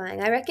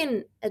terrifying. I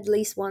reckon at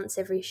least once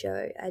every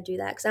show I do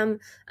that because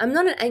I'm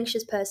not an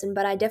anxious person,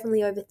 but I definitely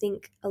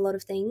overthink a lot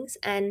of things,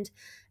 and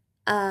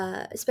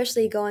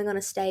especially going on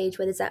a stage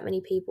where there's that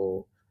many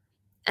people.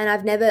 And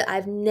I've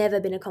never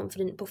been a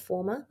confident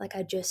performer. Like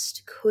I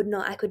just could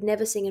not. I could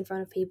never sing in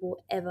front of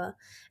people ever.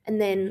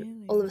 And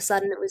then all of Really? a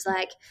sudden it was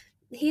like,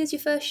 here's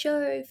your first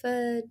show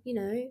for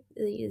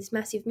this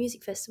massive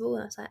music festival.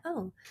 And I was like,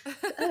 oh,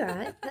 all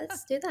right,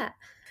 let's do that.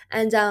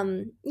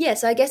 And yeah,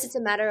 so I guess it's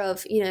a matter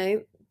of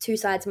two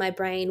sides of my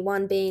brain,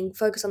 one being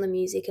focus on the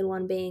music and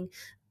one being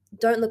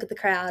don't look at the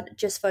crowd,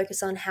 just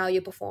focus on how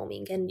you're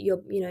performing and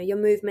your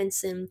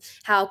movements and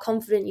how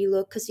confident you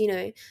look, because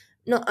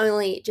not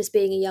only just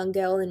being a young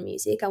girl in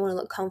music, I want to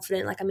look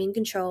confident, like I'm in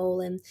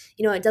control, and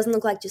it doesn't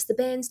look like just the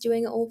band's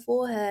doing it all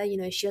for her.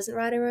 She doesn't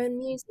write her own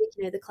music,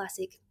 the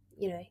classic,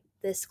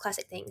 this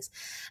classic things.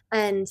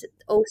 And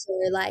also,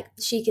 like,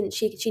 she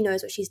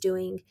knows what she's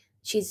doing.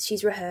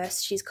 She's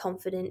rehearsed, she's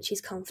confident,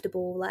 she's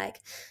comfortable.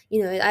 Like,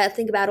 I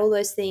think about all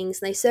those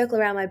things and they circle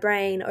around my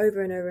brain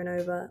over and over and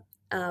over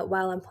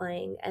while I'm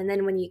playing. And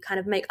then when you kind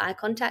of make eye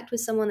contact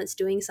with someone that's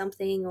doing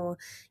something, or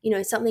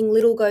something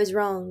little goes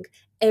wrong,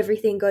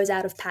 everything goes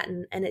out of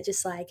pattern, and it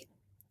just like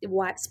it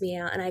wipes me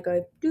out, and I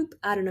go, doop,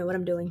 I don't know what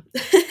I'm doing.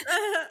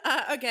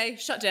 Okay,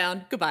 shut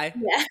down. Goodbye.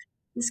 Yeah,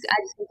 I just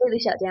completely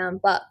shut down.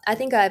 But I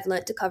think I've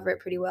learnt to cover it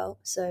pretty well.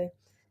 So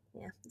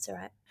yeah, it's all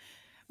right.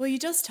 Well, you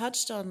just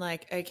touched on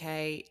like,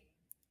 okay,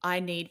 I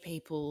need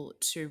people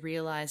to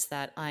realize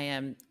that I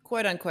am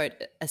quote unquote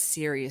a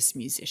serious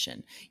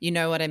musician. You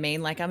know what I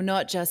mean? Like, I'm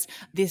not just,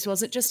 this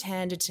wasn't just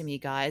handed to me,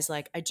 guys.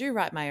 Like, I do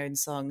write my own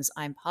songs,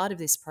 I'm part of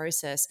this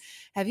process.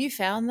 Have you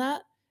found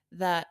that?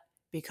 That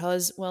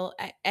because, well,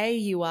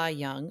 you are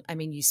young. I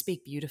mean, you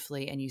speak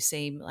beautifully and you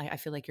seem like, I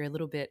feel like you're a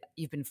little bit,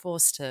 you've been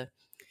forced to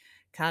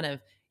kind of,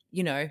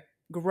 you know,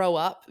 grow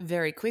up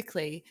very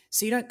quickly.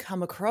 So you don't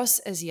come across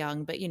as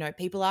young, but,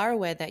 people are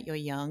aware that you're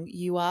young.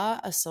 You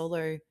are a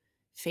solo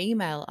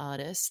female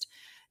artist.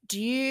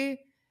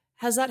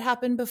 Has that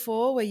happened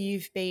before where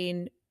you've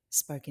been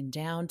spoken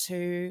down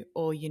to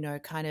or,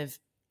 kind of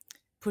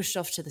pushed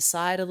off to the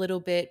side a little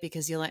bit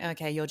because you're like,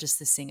 okay, you're just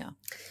the singer?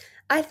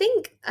 I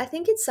think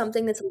it's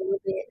something that's a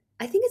little bit.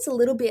 I think it's a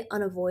little bit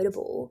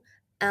unavoidable.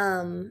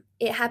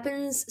 It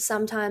happens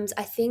sometimes.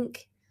 I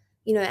think,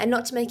 and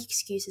not to make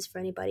excuses for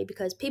anybody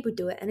because people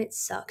do it and it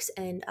sucks,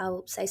 and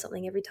I'll say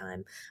something every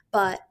time.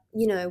 But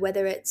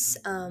whether it's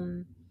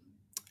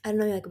I don't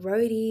know, like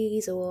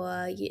roadies or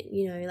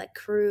like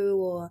crew,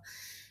 or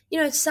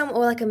some,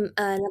 or like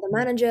another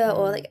manager,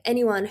 or like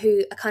anyone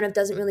who kind of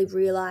doesn't really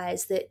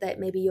realize that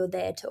maybe you're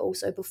there to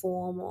also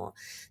perform, or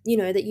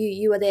that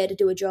you are there to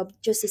do a job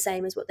just the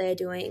same as what they're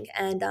doing.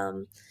 And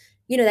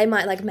they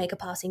might like make a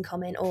passing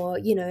comment, or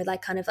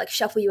like kind of like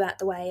shuffle you out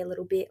the way a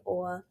little bit,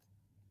 or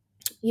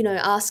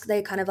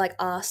they kind of like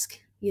ask,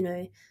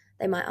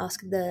 they might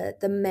ask the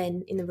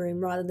men in the room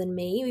rather than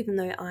me, even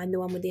though I'm the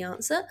one with the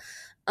answer.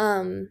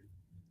 um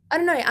I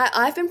don't know.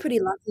 I've been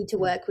pretty lucky to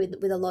work with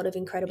a lot of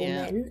incredible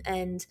Yeah. men,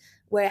 and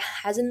where it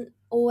hasn't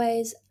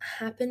always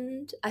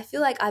happened, I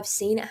feel like I've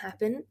seen it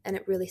happen, and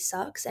it really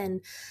sucks.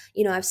 And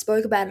I've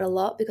spoke about it a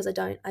lot because I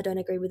don't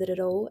agree with it at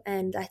all.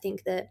 And I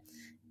think that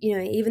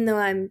even though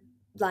I'm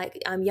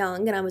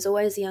young, and I was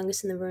always the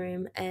youngest in the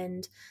room,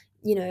 and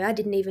I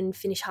didn't even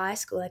finish high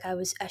school. Like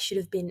I should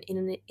have been in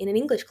an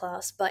English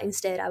class, but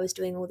instead I was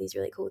doing all these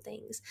really cool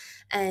things.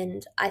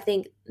 And I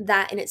think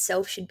that in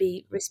itself should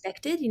be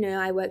respected.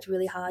 I worked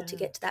really hard to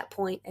Yeah. get to that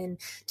point and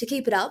to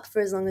keep it up for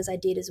as long as I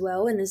did as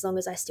well, and as long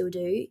as I still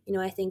do.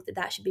 I think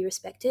that should be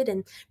respected,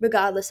 and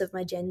regardless of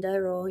my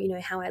gender, or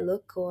how I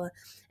look or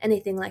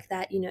anything like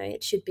that,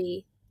 it should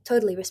be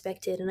totally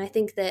respected. And I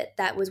think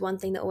that was one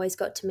thing that always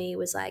got to me,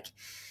 was like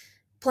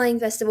playing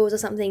festivals or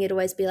something. It'd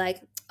always be like,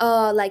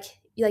 oh, like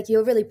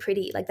you're really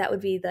pretty. Like that would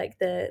be like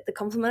the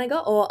compliment I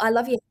got. Or I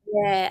love your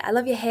hair. I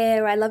love your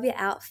hair. Or I love your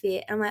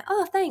outfit. And I'm like,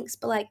 oh, thanks.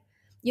 But like,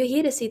 you're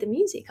here to see the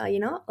music, are you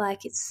not?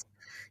 Like it's,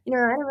 I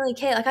don't really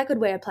care. Like I could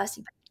wear a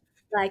plastic bag,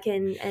 like,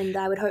 and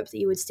I would hope that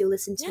you would still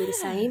listen to me the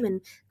Yeah. same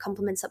and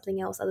compliment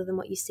something else other than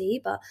what you see.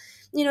 But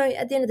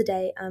at the end of the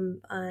day,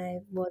 I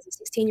was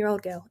a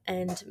 16-year-old girl,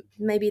 and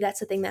maybe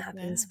that's a thing that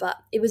happens. Yeah. But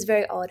it was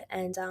very odd,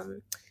 and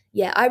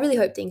yeah, I really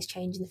hope things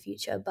change in the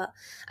future. But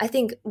I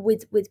think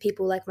with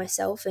people like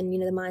myself, and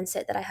the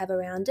mindset that I have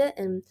around it,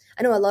 and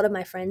I know a lot of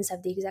my friends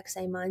have the exact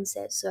same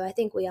mindset. So I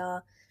think we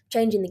are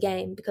changing the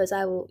game, because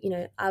I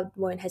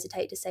won't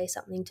hesitate to say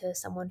something to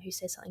someone who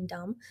says something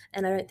dumb,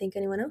 and I don't think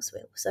anyone else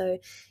will. So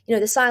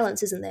the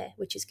silence isn't there,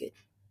 which is good.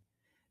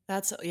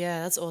 That's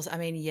awesome. I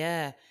mean,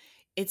 yeah,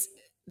 it's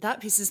that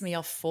pisses me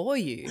off for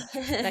you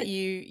that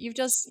you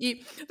just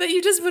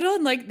put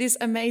on like this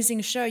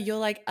amazing show. You're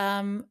like,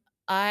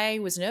 I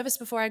was nervous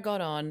before I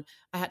got on.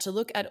 I had to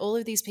look at all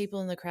of these people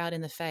in the crowd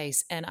in the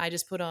face, and I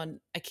just put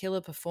on a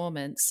killer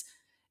performance.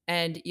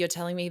 and you're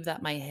telling me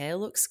that my hair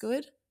looks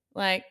good?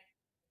 Like,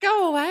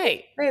 go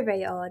away. Very,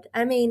 very odd.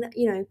 I mean,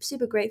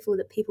 super grateful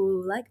that people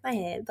like my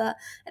hair, but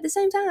at the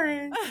same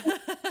time,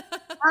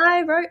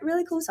 I wrote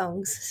really cool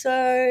songs, so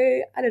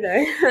I don't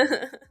know.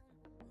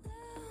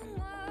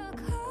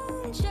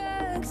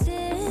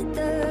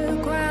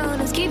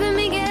 It's keeping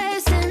me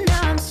guessing.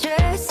 I'm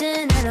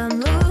stressing and I'm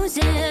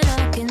losing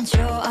all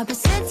control.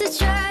 Opposites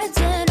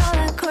attracting all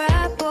that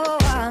crap. Oh,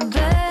 I'm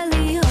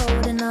barely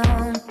holding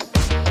on.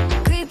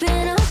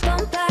 Creeping up,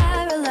 I'm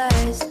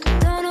paralyzed.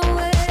 Don't know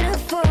where to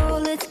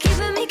fall. It's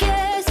keeping me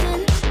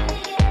guessing.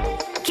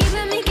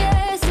 Keeping me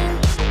guessing.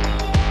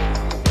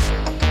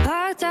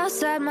 Parked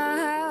outside my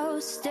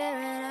house,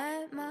 staring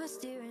at my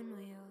steering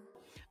wheel.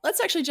 Let's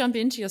actually jump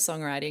into your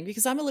songwriting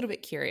because I'm a little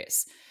bit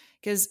curious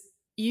because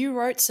you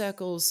wrote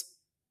Circles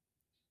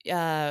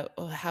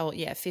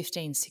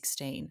 15,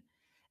 16,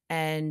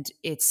 and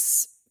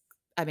it's,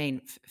 I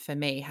mean, for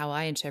me, how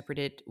I interpret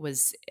it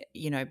was,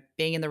 being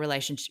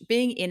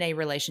in a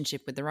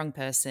relationship with the wrong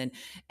person,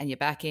 and you're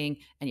backing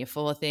and you're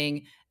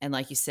forthing, and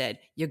like you said,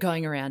 you're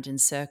going around in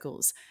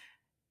circles.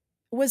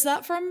 Was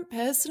that from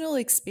personal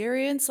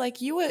experience?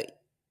 Like you were,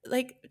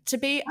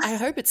 I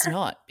hope it's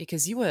not,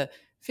 because you were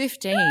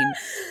 15.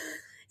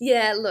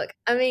 Yeah, look,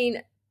 I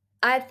mean,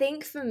 I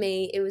think for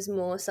me, it was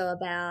more so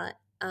about,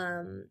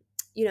 I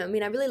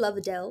mean, I really love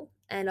Adele,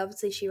 and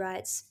obviously she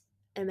writes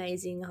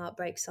amazing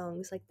heartbreak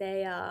songs. Like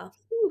they are,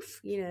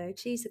 oof,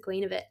 she's the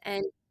queen of it.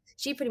 And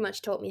she pretty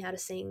much taught me how to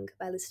sing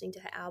by listening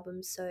to her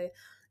albums. So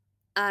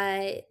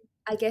I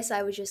I guess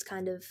I was just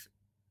kind of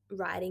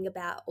writing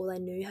about all I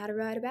knew how to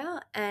write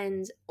about,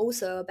 and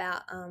also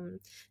about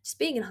just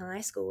being in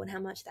high school and how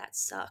much that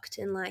sucked,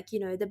 and like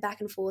the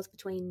back and forth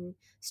between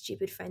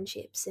stupid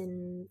friendships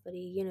and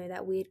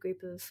that weird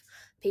group of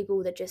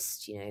people that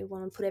just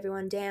want to put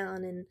everyone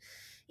down, and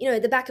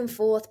the back and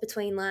forth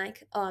between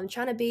like, oh, I'm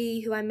trying to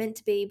be who I'm meant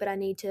to be, but I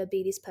need to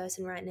be this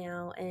person right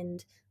now,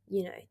 and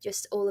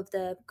just all of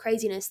the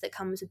craziness that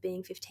comes with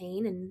being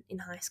 15 and in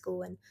high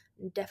school, and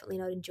definitely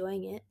not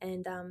enjoying it.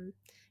 And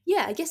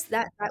yeah, I guess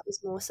that was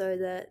more so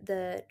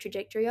the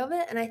trajectory of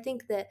it, and I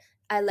think that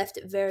I left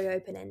it very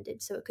open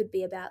ended, so it could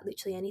be about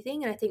literally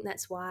anything, and I think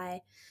that's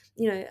why,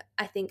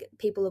 I think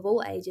people of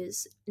all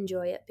ages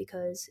enjoy it,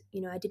 because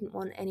I didn't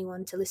want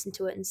anyone to listen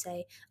to it and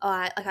say, oh,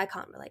 I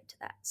can't relate to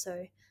that.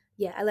 So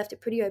yeah, I left it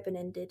pretty open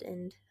ended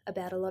and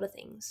about a lot of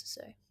things.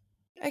 So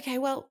Okay,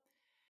 well,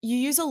 you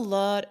use a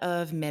lot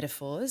of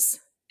metaphors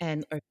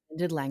and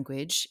open-ended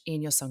language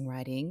in your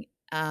songwriting,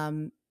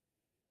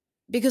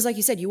 because, like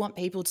you said, you want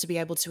people to be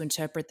able to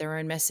interpret their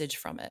own message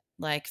from it.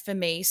 Like for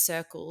me,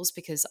 Circles,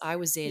 because I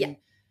was yeah, in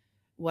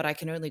what I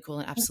can only call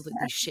an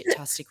absolutely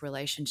shit-tastic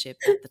relationship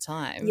at the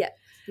time. yeah,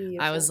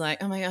 it's I was beautiful.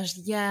 like, oh my gosh,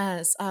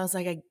 yes. I was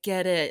like, I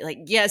get it. Like,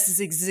 yes, this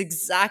is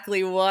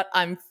exactly what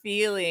I'm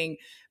feeling.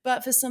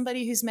 But for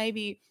somebody who's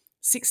maybe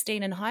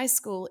 16 in high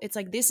school, it's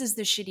like, this is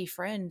the shitty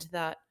friend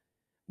that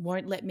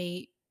won't let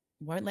me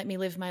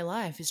live my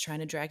life, is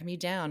trying to drag me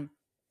down.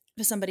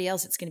 For somebody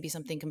else, it's going to be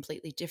something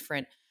completely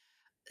different.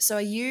 So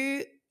are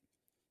you,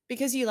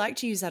 because you like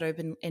to use that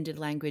open-ended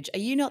language, are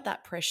you not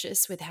that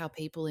precious with how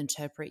people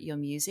interpret your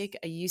music?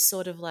 Are you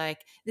sort of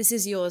like, this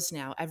is yours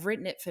now, I've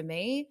written it for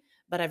me,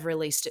 but I've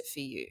released it for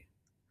you?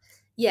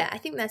 Yeah, I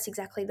think that's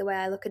exactly the way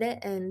I look at it.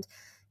 And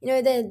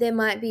there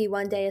might be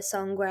one day a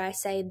song where I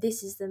say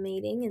this is the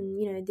meaning,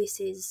 and this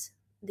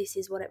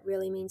is what it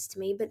really means to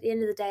me. But at the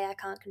end of the day, I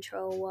can't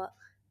control what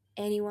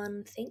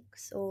anyone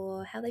thinks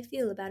or how they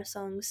feel about a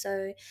song.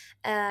 So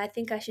I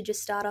think I should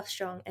just start off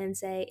strong and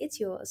say it's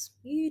yours.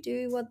 You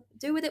do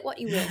with it what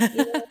you will.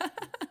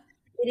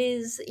 It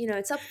is,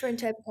 it's up for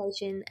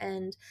interpretation,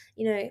 and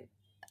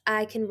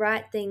I can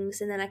write things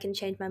and then I can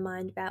change my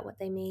mind about what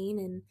they mean.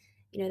 And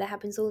that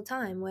happens all the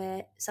time,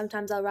 where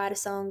sometimes I'll write a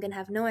song and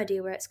have no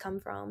idea where it's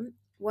come from,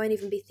 won't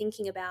even be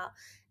thinking about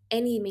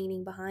any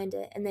meaning behind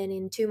it, and then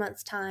in 2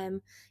 months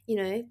time, you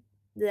know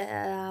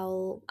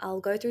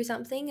I'll go through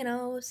something and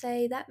I'll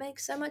say that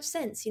makes so much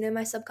sense.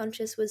 My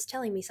subconscious was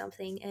telling me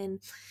something, and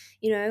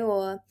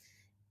or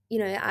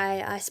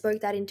I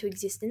spoke that into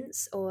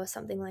existence or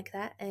something like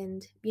that.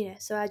 And,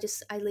 so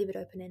I leave it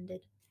open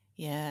ended.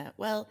 Yeah.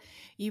 Well,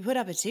 you put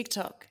up a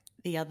TikTok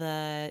the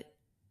other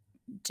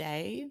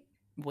day,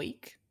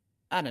 week,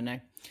 I don't know.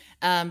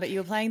 But you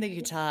were playing the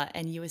guitar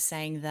and you were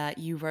saying that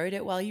you wrote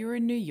it while you were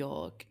in New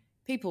York,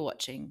 people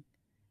watching,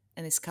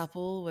 and this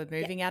couple were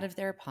Yeah. moving out of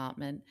their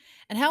apartment.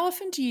 And how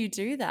often do you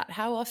do that?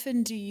 How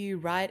often do you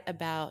write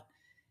about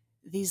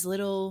these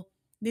little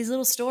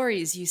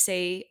stories you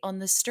see on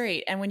the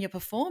street? And when you're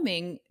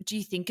performing, do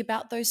you think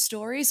about those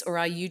stories, or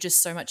are you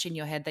just so much in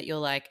your head that you're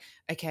like,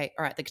 okay,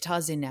 all right, the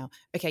guitar's in now,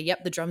 okay,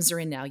 yep, the drums are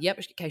in now, yep,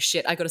 okay,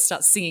 shit, I got to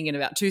start singing in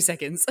about 2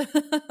 seconds? I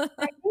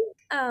think,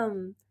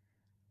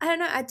 I don't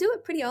know, I do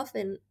it pretty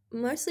often,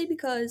 mostly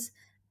because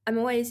I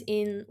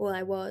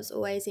was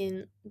always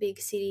in big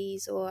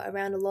cities or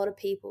around a lot of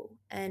people,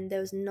 and there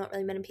was not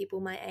really many people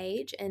my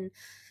age. And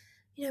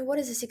what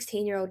is a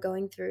 16-year-old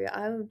going through?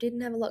 I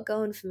didn't have a lot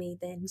going for me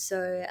then,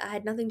 so I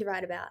had nothing to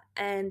write about.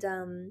 And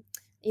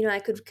I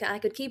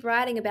could keep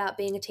writing about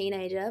being a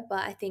teenager, but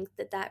I think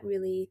that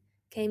really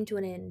came to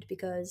an end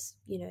because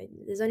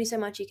there's only so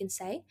much you can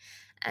say.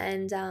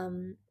 And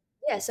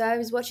yeah, so I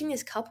was watching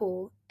this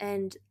couple,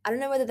 and I don't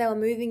know whether they were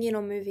moving in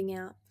or moving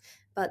out,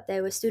 but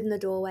they were stood in the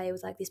doorway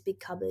with like this big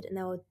cupboard, and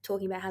they were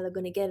talking about how they're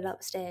going to get it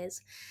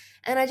upstairs.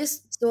 And I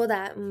just saw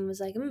that and was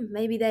like,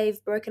 maybe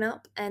they've broken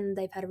up and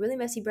they've had a really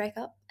messy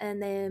breakup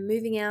and they're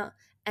moving out,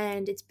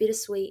 and it's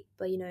bittersweet,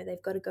 but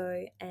they've got to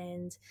go,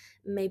 and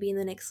maybe in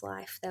the next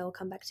life they'll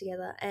come back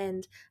together.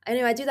 And I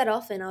know I do that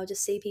often. I'll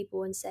just see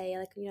people and say,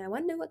 like, I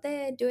wonder what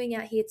they're doing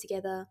out here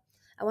together.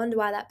 I wonder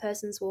why that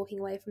person's walking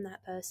away from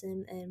that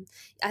person. And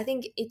I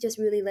think it just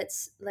really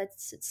lets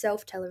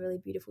itself tell a really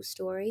beautiful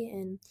story.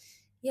 And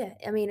yeah,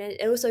 I mean,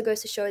 it also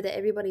goes to show that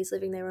everybody's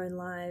living their own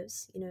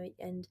lives,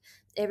 and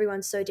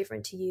everyone's so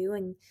different to you.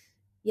 And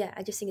yeah,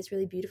 I just think it's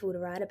really beautiful to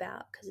write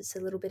about because it's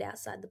a little bit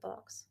outside the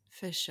box.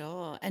 For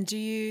sure. And do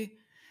you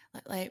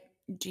like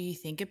do you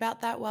think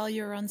about that while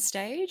you're on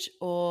stage,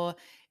 or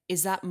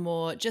is that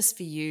more just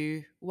for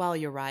you while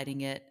you're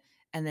writing it,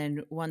 and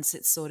then once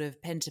it's sort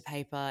of pen to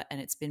paper and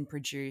it's been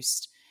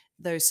produced,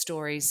 those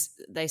stories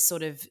they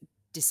sort of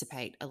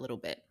dissipate a little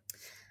bit?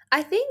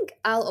 I think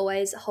I'll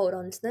always hold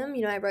on to them.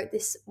 I wrote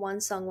this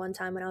one song one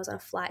time when I was on a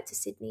flight to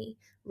Sydney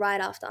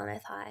right after On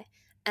Earth High.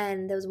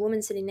 And there was a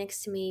woman sitting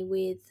next to me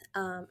with,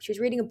 she was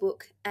reading a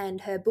book,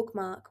 and her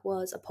bookmark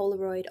was a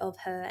Polaroid of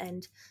her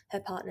and her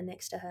partner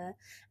next to her.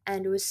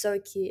 And it was so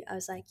cute. I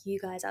was like, you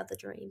guys are the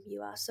dream.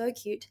 You are so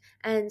cute.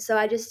 And so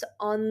I just,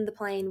 on the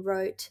plane,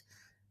 wrote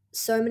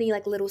so many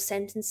like little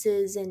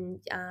sentences and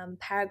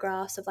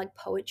paragraphs of like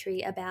poetry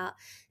about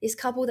this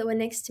couple that were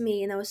next to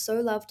me, and they were so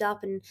loved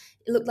up, and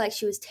it looked like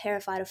she was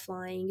terrified of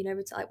flying.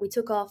 It's like we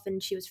took off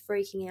and she was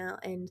freaking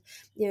out, and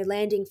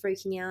landing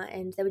freaking out,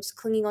 and they were just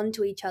clinging on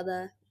to each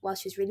other while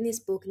she was reading this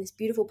book, and this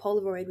beautiful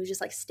Polaroid was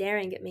just like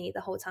staring at me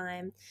the whole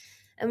time.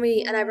 And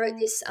I wrote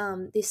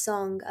Oh, this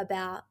song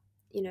about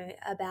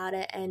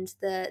it, and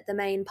the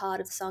main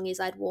part of the song is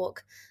I'd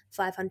walk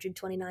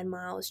 529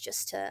 miles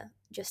just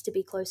to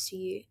be close to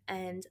you.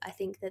 And I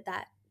think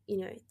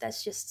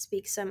that's just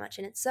speaks so much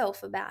in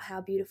itself about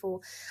how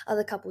beautiful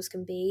other couples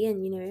can be.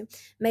 And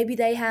maybe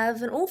they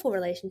have an awful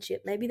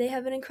relationship, maybe they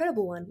have an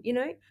incredible one.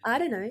 I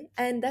don't know,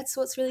 and that's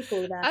what's really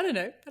cool about I it. don't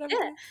know, but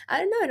Yeah, I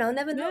don't know, and I'll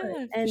never know.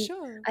 yeah, for And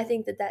sure. I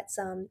think that's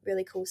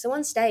really cool. So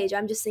on stage,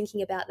 I'm just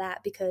thinking about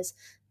that because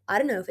I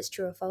don't know if it's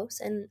true or false,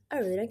 and I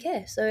really don't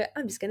care. So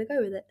I'm just gonna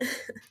go with it.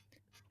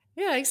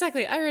 Yeah,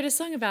 exactly. I wrote a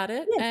song about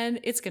it Yeah, and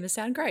it's going to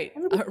sound great,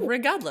 it'll be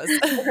regardless.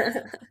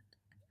 cool.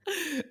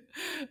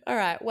 All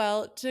right.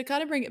 Well, to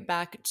kind of bring it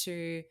back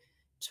to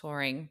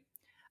touring,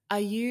 are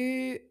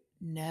you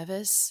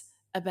nervous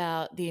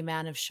about the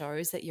amount of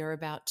shows that you're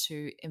about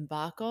to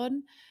embark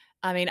on?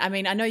 I mean,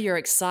 I know you're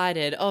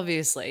excited,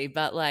 obviously,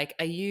 but like,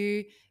 are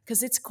you?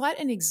 Because it's quite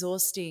an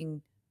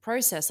exhausting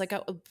process. Like,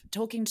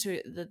 talking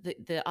to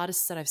the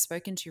artists that I've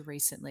spoken to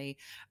recently,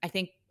 I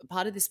think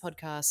part of this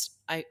podcast,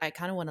 I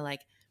kind of want to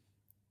like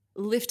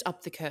lift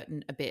up the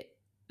curtain a bit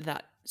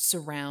that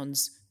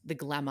surrounds the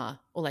glamour,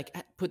 or like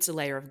puts a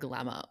layer of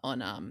glamour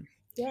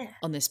Yeah,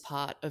 on this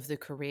part of the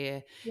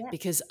career, yeah.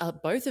 because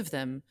both of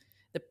them,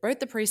 both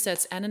the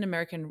presets and an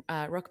American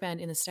rock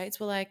band in the States,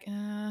 were like,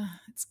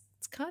 it's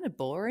kind of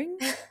boring.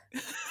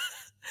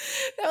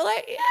 They were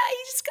like, yeah,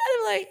 you just kind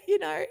of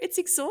like, it's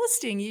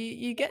exhausting.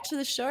 You get to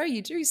the show,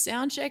 you do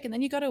sound check, and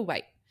then you got to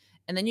wait,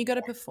 and then you got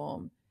to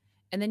perform,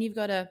 and then you've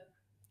got to.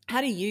 How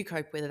do you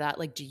cope with that?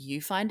 Like, do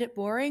you find it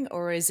boring,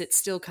 or is it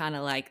still kind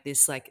of like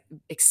this like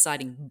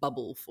exciting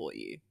bubble for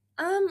you?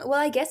 Well,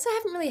 I guess I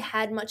haven't really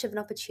had much of an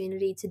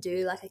opportunity to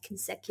do like a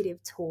consecutive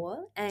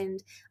tour,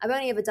 and I've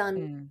only ever done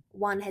Mm,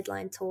 one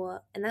headline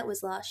tour, and that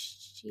was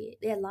last year.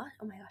 Yeah,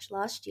 oh my gosh,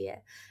 last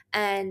year.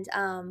 And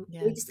we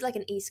yeah. just did like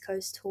an East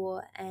Coast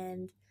tour,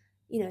 and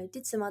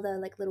did some other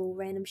like little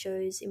random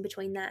shows in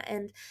between that,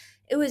 and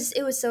it was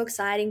so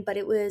exciting, but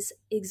it was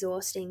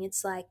exhausting.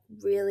 It's like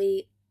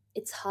really,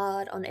 it's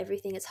hard on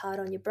everything. It's hard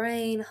on your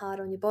brain, hard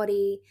on your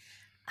body,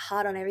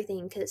 hard on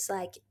everything, because it's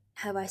like,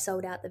 have I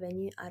sold out the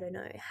venue? I don't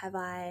know. Have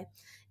I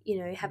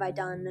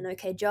done an Mm.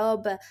 okay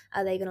job?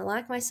 Are they going to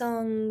like my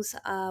songs?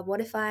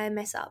 What if I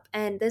mess up?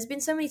 And there's been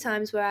so many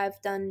times where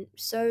I've done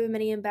so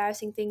many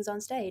embarrassing things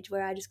on stage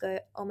where I just go,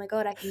 oh my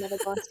God, I can never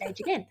go on stage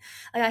again.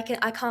 Like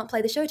I can't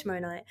play the show tomorrow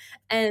night.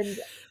 And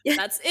yeah,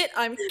 That's it.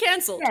 I'm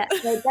cancelled. like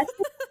that's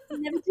it. I'll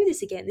never do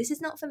this again. This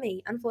is not for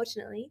me,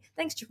 unfortunately.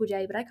 Thanks, Triple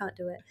J, but I can't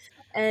do it.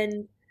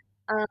 And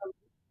um,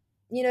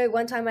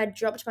 one time I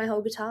dropped my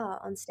whole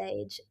guitar on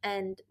stage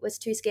and was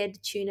too scared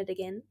to tune it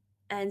again.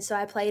 And so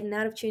I played an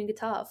out of tune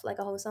guitar for like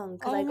a whole song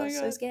because Oh I got my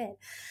so god. scared.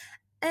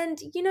 And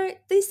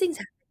these things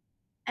happen.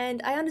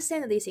 And I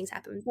understand that these things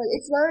happen. But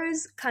it's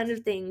those kind of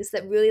things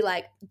that really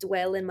like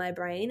dwell in my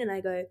brain, and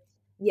I go,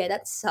 yeah,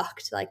 that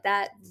sucked. Like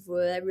that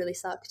really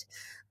sucked.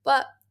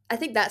 But I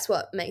think that's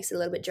what makes it a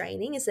little bit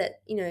draining, is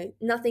that,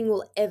 nothing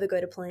will ever go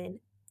to plan.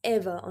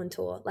 ever on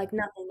tour, like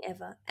nothing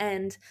ever.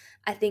 And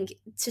I think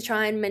to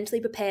try and mentally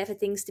prepare for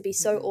things to be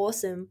so Mhm.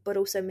 awesome, but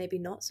also maybe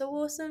not so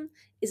awesome,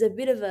 is a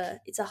bit of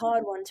it's a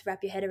hard one to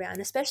wrap your head around,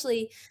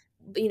 especially,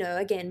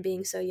 again,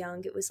 being so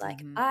young. It was like,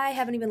 Mhm. I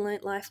haven't even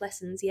learnt life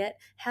lessons yet.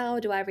 How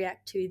do I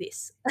react to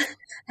this?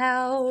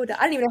 I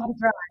don't even know how to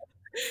drive.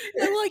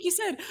 No, like you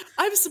said,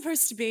 I'm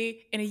supposed to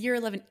be in a year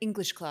 11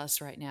 English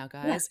class right now,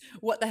 Yeah. guys.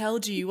 What the hell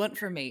do you want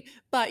from me?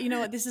 But you know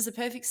what? This is a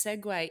perfect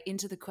segue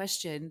into the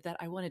question that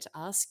I wanted to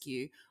ask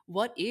you.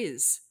 What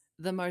is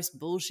the most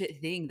bullshit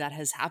thing that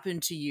has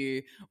happened to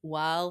you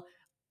while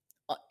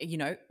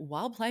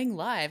while playing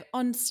live,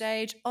 on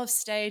stage, off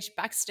stage,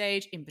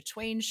 backstage, in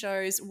between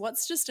shows?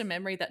 What's just a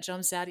memory that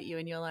jumps out at you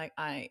and you're like,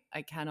 I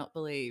cannot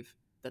believe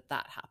that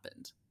that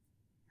happened?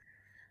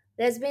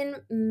 There's been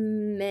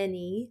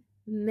many,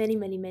 many,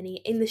 many, many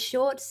in the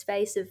short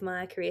space of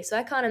my career. So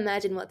I can't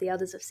imagine what the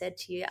others have said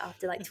to you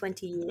after like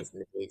 20 years in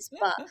the biz.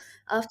 But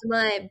after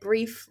my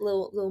brief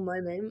little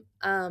moment,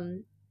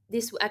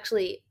 this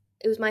actually,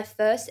 it was my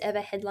first ever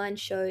headline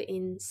show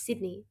in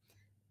Sydney,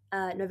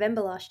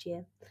 November last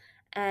year.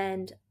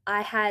 And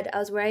I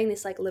was wearing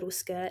this like little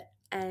skirt,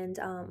 and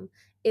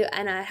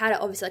and I had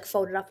it obviously like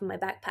folded up in my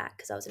backpack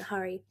because I was in a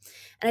hurry,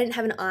 and I didn't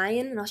have an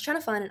iron, and I was trying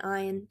to find an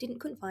iron,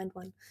 couldn't find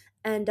one,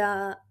 and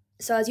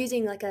so I was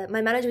using like a my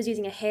manager was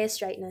using a hair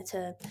straightener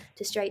to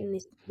straighten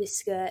this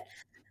skirt,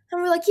 and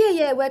we were like, yeah,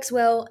 yeah, it works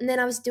well. And then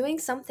I was doing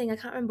something, I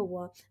can't remember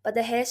what, but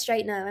the hair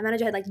straightener, my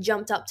manager had like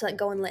jumped up to like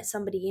go and let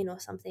somebody in or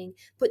something,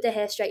 put the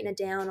hair straightener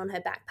down on her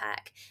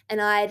backpack,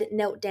 and I'd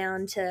knelt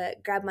down to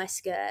grab my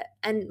skirt.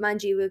 And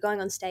mind you, we were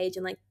going on stage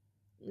in like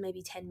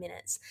maybe 10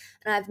 minutes.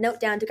 And I've knelt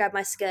down to grab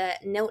my skirt,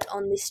 knelt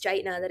on this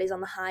straightener that is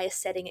on the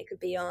highest setting it could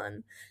be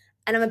on.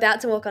 And I'm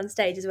about to walk on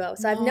stage as well.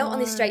 So I've knelt on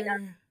this straightener,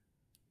 No.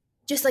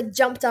 just like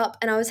jumped up,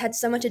 and I was had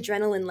so much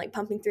adrenaline like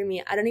pumping through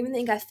me. I don't even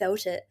think I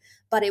felt it,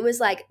 but it was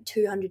like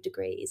 200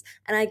 degrees.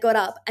 And I got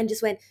up and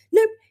just went,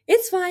 nope,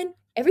 it's fine.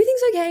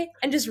 Everything's okay.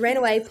 And just ran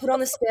away, put on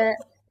the skirt.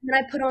 And then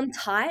I put on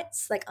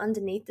tights like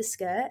underneath the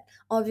skirt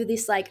of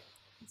this like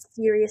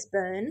serious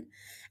burn.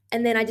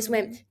 And then I just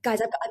went,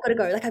 guys, I've got to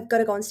go. Like, I've got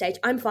to go on stage.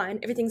 I'm fine.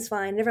 Everything's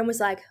fine. And everyone was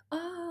like,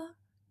 oh,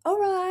 all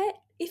right.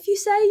 If you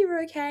say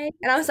you're okay.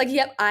 And I was like,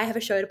 yep, I have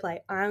a show to play.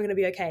 I'm going to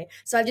be okay.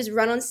 So I've just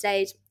run on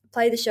stage,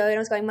 play the show, and I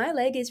was going, my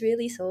leg is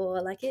really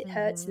sore. Like, it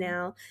hurts Mhm.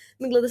 now.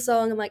 Middle of the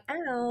song, I'm like,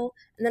 ow.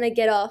 And then I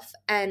get off.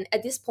 And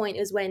at this point,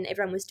 it was when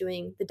everyone was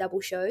doing the double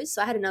shows.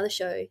 So I had another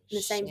show in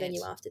the same venue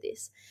Shit. after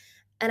this.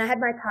 And I had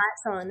my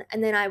tights on.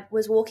 And then I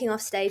was walking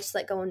off stage to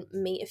like go and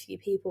meet a few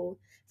people.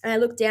 And I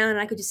looked down and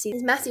I could just see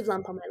this massive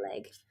lump on my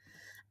leg.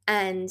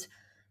 And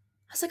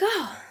I was like,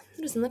 oh,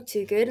 it doesn't look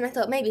too good. And I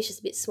thought maybe it's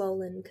just a bit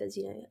swollen because,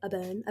 a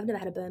burn. I've never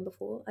had a burn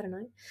before. I don't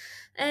know.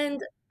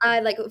 And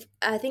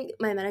I think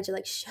my manager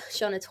like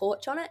shone a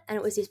torch on it, and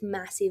it was this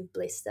massive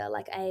blister,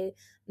 like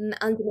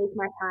underneath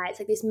my tights,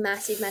 like this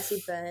massive,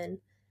 massive burn.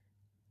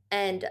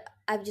 And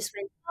I just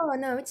went, "Oh,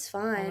 no, it's Oh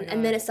my fine."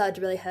 And then God. it started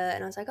to really hurt,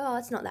 and I was like, "Oh,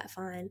 it's not that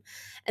fine."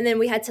 And then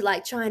we had to,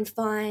 like, try and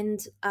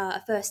find,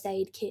 a first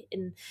aid kit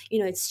and,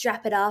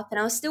 strap it up, and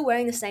I was still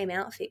wearing the same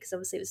outfit because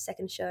obviously it was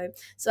second show.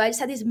 So I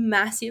just had this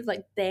massive,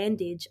 like,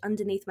 bandage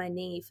underneath my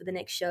knee for the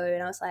next show,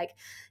 and I was like,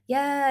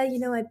 "Yeah,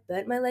 I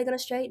burnt my leg on a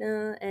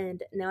straightener,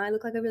 and now I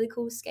look like a really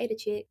cool skater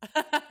chick."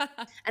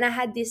 And I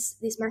had this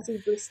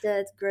massive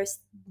blister, gross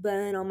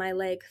burn on my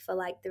leg for,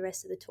 like, the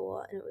rest of the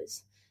tour, and it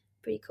was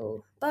pretty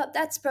cool. But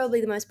that's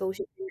probably the most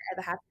bullshit thing that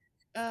ever happened.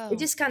 Oh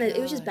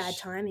It was just bad gosh.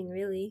 timing,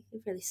 really.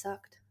 It really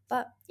sucked.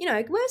 But,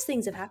 worse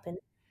things have happened.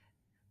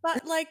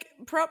 But like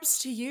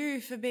props to you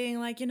for being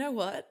like, you know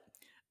what?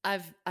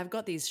 I've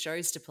got these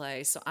shows to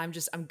play, so I'm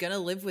gonna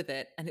live with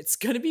it, and it's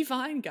gonna be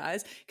fine,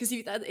 guys. Because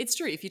it's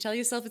true. If you tell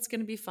yourself it's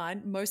gonna be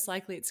fine, most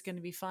likely it's gonna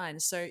be fine.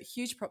 So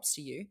huge props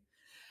to you.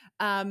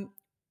 Um,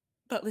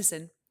 but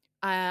listen,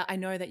 I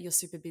know that you're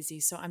super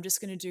busy, so I'm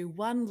just gonna do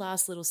one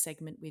last little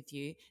segment with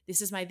you.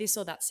 This is my this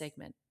or that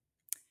segment.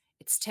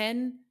 It's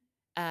 10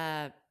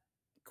 uh,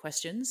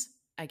 questions,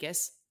 I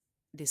guess,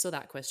 this or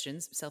that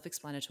questions, self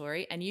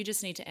explanatory, and you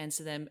just need to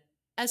answer them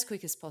as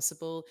quick as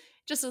possible,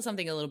 just as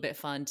something a little bit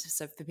fun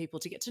so for people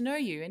to get to know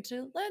you and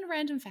to learn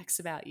random facts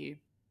about you.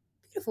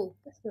 Beautiful.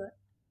 Let's do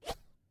it.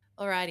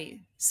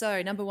 Alrighty,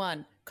 so number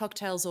one,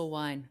 cocktails or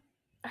wine?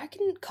 I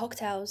reckon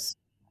cocktails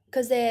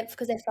because they're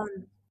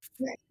fun.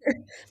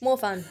 More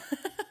fun.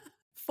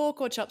 Fork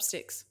or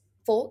chopsticks?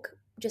 Fork,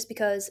 just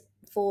because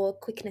for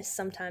quickness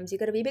sometimes you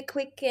got to be a bit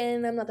quick,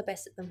 and I'm not the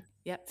best at them.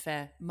 Yep,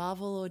 fair.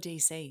 Marvel or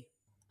DC?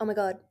 Oh my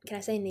god, can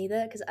I say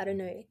neither? Because I don't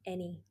know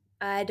any.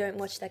 I don't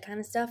watch that kind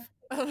of stuff.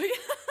 Oh my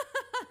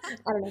I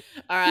God. don't know.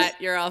 All right,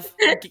 you're off.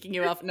 I'm kicking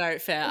you off. No,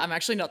 fair. I'm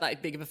actually not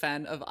that big of a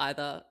fan of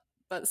either.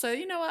 But so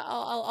you know what?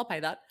 I'll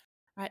pay that.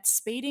 All right,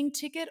 speeding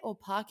ticket or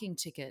parking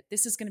ticket?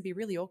 This is going to be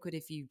really awkward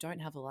if you don't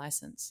have a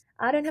license.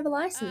 I don't have a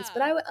license,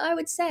 but Ah, I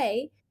would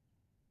say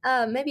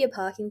maybe a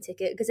parking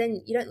ticket, because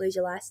then you don't lose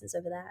your license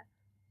over that.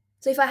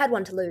 So if I had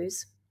one to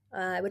lose,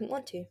 I wouldn't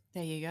want to.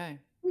 there you go.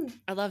 Hmm.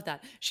 I love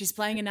that. She's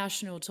playing a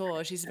national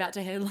tour. She's about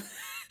to head.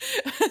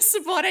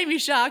 Support Amy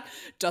Shark.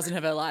 Doesn't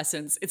have her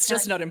license. It's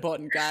just not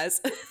important, guys.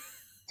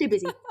 Too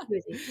busy. Too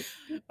busy.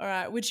 All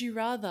right. Would you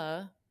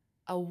rather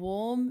a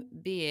warm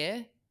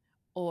beer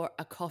or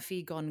a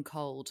coffee gone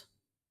cold?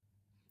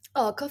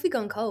 Oh, coffee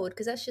gone cold,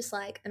 because that's just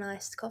like an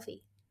iced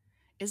coffee.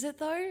 Is it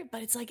though?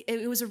 But it's like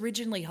it was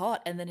originally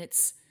hot and then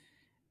it's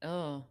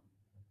oh.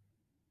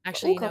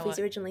 Actually, All you know coffee's what?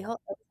 originally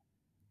hot.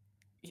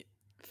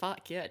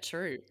 Fuck yeah,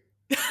 true.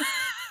 You're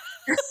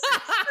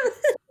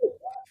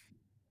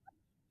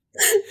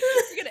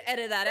gonna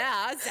edit that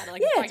out. I sounded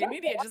like a Yeah, fucking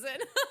idiot just then.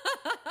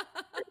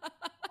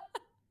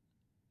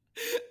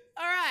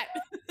 All right.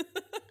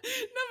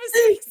 Number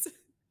 6.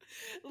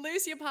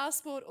 Lose your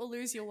passport or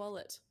lose your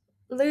wallet.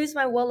 Lose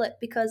my wallet,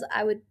 because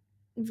I would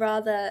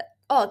rather.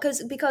 Oh,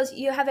 because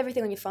you have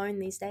everything on your phone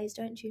these days,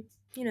 don't you?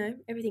 You know,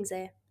 everything's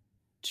there.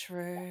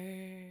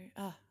 True.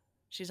 Oh,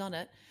 she's on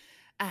it.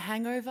 A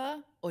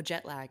hangover or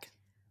jet lag?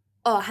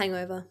 Oh,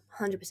 hangover,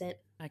 100%.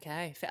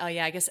 Okay. Oh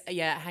yeah, I guess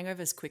yeah,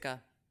 hangover's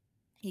quicker.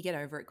 You get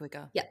over it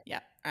quicker. Yeah. Yeah.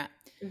 All right.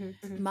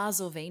 Mm-hmm.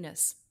 Mars or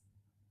Venus?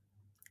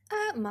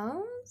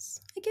 Mars,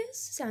 I guess.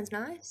 Sounds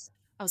nice.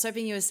 I was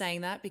hoping you were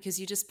saying that because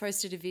you just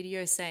posted a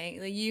video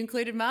saying like, you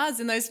included Mars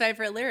in those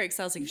favorite lyrics.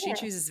 I was like, if she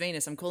chooses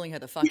Venus, I'm calling her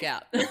the fuck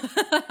out. Mars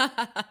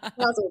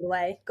all the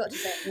way. Got to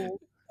say it more.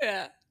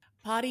 Yeah.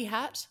 Party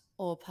hat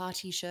or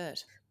party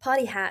shirt?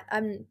 Party hat.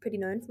 I'm pretty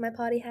known for my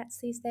party hats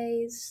these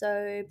days,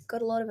 so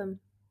got a lot of them.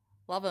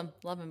 Love them.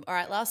 Love them. All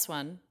right, last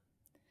one.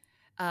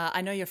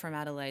 I know you're from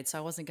Adelaide, so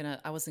I wasn't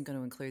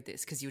gonna include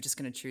this because you were just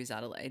gonna choose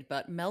Adelaide.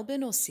 But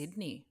Melbourne or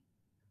Sydney?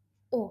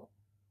 Oh,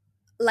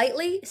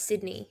 lately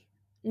Sydney.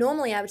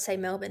 Normally I would say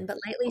Melbourne, but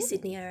lately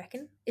Sydney. I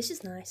reckon it's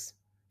just nice.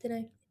 Don't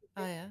know.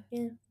 Oh yeah.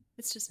 Yeah.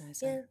 It's just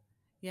nice. Yeah.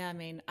 Yeah. I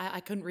mean,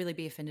 I couldn't really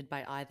be offended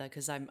by either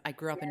because I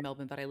grew up in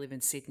Melbourne, but I live in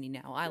Sydney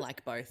now. I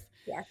like both.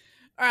 Yeah.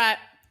 All right.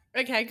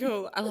 Okay.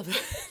 Cool. I love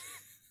it.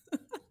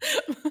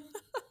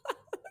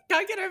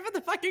 Can't get over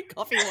the fucking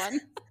coffee one.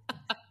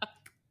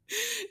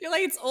 You're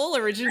like, it's all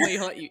originally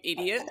hot, you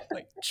idiot.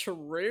 Like,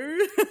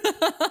 true.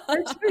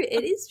 That's true.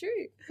 It is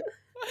true.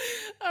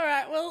 All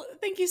right. Well,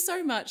 thank you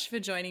so much for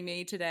joining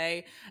me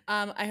today.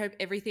 I hope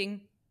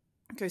everything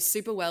goes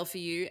super well for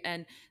you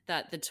and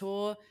that the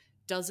tour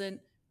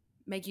doesn't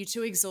make you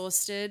too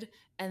exhausted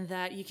and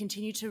that you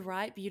continue to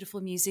write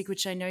beautiful music,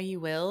 which I know you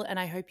will. And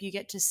I hope you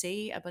get to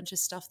see a bunch of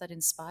stuff that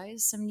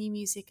inspires some new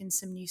music and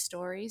some new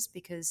stories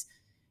because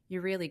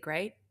you're really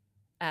great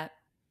at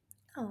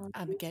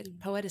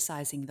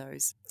poeticizing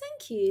those.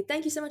 Thank you.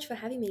 Thank you so much for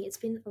having me. It's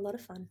been a lot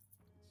of fun.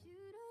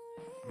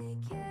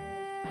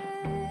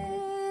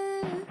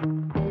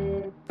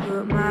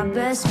 Put my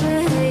best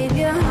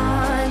behavior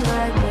on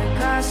like the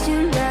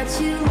costume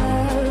that you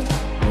love.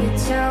 You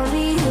tell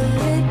me who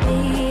it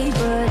be,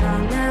 but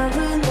I'll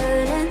never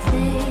let it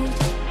think.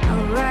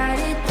 I'll write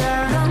it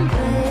down on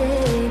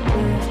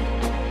paper.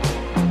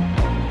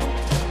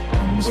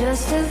 I'm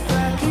just a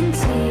fucking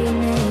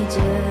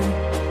teenager.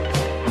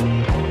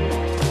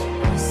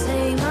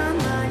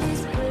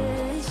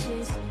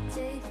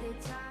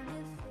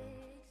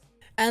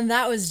 And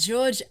that was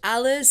George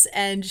Alice,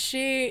 and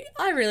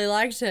I really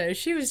liked her.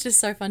 She was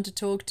just so fun to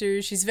talk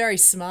to. She's very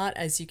smart,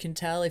 as you can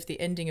tell, if the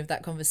ending of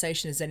that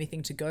conversation is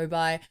anything to go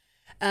by.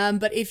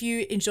 But if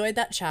you enjoyed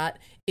that chat,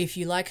 if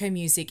you like her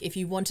music, if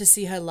you want to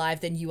see her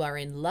live, then you are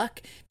in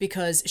luck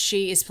because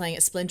she is playing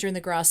at Splendour in the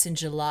Grass in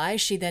July.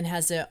 She then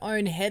has her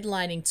own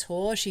headlining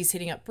tour. She's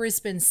hitting up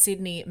Brisbane,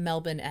 Sydney,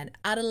 Melbourne, and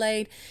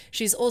Adelaide.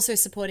 She's also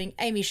supporting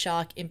Amy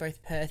Shark in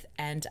both Perth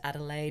and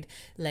Adelaide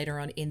later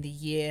on in the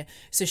year.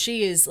 So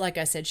she is, like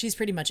I said, she's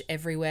pretty much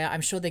everywhere.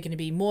 I'm sure there are going to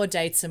be more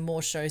dates and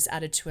more shows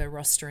added to her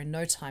roster in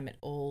no time at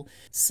all.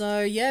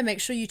 So yeah,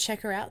 make sure you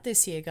check her out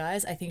this year,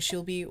 guys. I think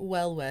she'll be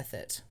well worth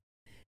it.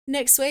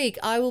 Next week,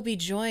 I will be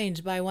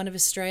joined by one of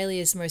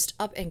Australia's most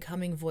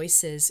up-and-coming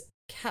voices,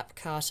 Cap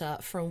Carter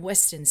from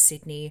Western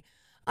Sydney.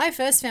 I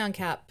first found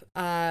Cap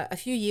a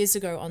few years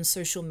ago on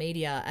social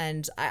media,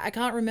 and I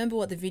can't remember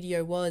what the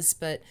video was,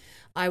 but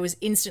I was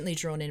instantly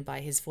drawn in by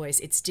his voice.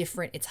 It's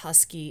different, it's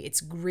husky,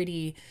 it's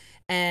gritty,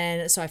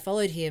 and so I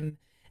followed him,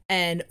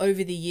 and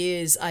over the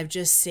years, I've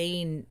just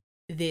seen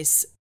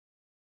this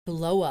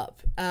blow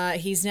up.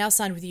 He's now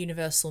signed with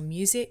Universal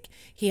Music.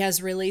 He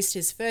has released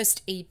his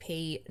first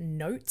EP,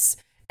 Notes,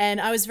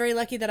 and I was very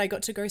lucky that I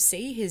got to go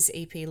see his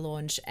EP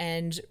launch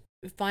and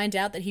find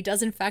out that he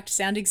does in fact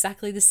sound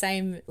exactly the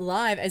same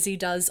live as he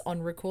does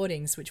on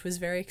recordings, which was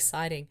very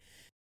exciting.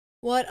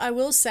 What I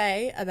will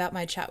say about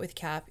my chat with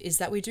Cap is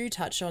that we do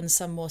touch on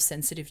some more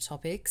sensitive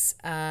topics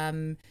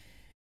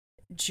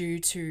due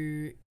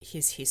to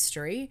his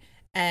history.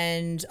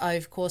 And I,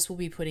 of course, will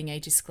be putting a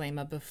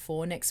disclaimer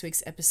before next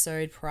week's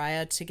episode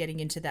prior to getting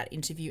into that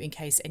interview in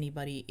case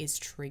anybody is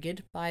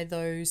triggered by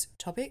those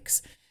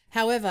topics.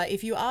 However,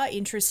 if you are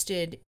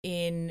interested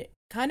in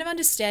kind of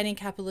understanding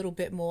Cap a little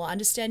bit more,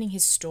 understanding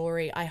his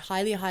story, I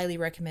highly, highly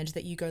recommend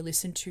that you go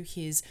listen to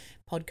his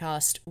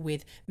podcast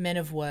with Men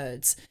of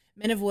Words.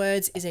 Men of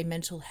Words is a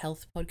mental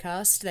health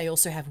podcast. They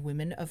also have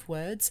Women of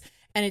Words.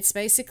 And it's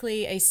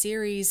basically a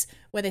series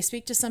where they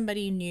speak to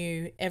somebody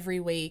new every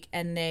week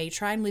and they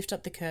try and lift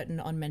up the curtain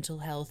on mental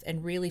health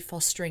and really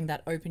fostering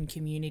that open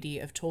community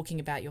of talking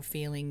about your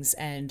feelings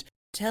and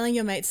telling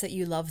your mates that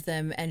you love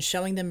them and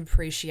showing them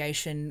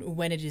appreciation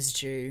when it is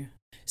due.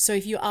 So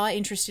if you are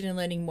interested in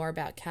learning more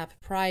about Cap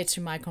prior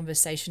to my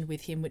conversation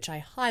with him, which I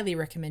highly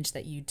recommend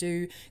that you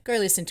do, go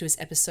listen to his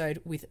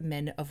episode with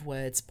Men of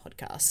Words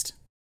podcast.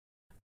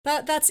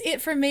 But that's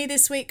it from me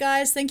this week,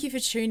 guys. Thank you for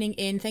tuning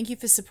in. Thank you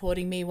for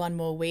supporting me one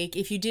more week.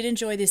 If you did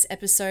enjoy this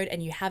episode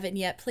and you haven't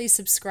yet, please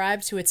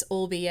subscribe to It's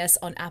All BS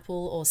on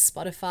Apple or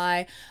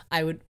Spotify.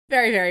 I would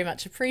very, very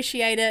much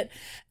appreciate it.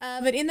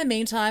 But in the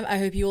meantime, I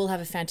hope you all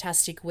have a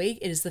fantastic week.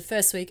 It is the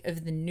first week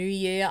of the new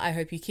year. I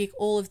hope you kick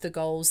all of the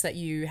goals that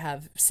you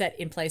have set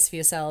in place for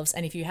yourselves.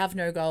 And if you have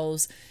no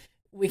goals,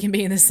 we can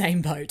be in the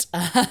same boat.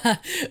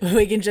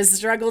 We can just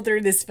struggle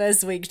through this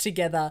first week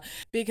together,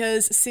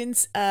 because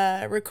since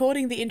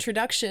recording the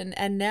introduction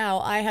and now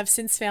I have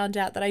since found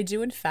out that I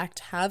do in fact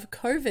have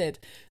COVID.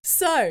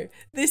 So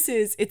this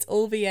is It's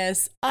All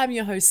BS. I'm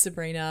your host,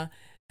 Sabrina.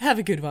 Have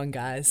a good one,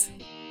 guys.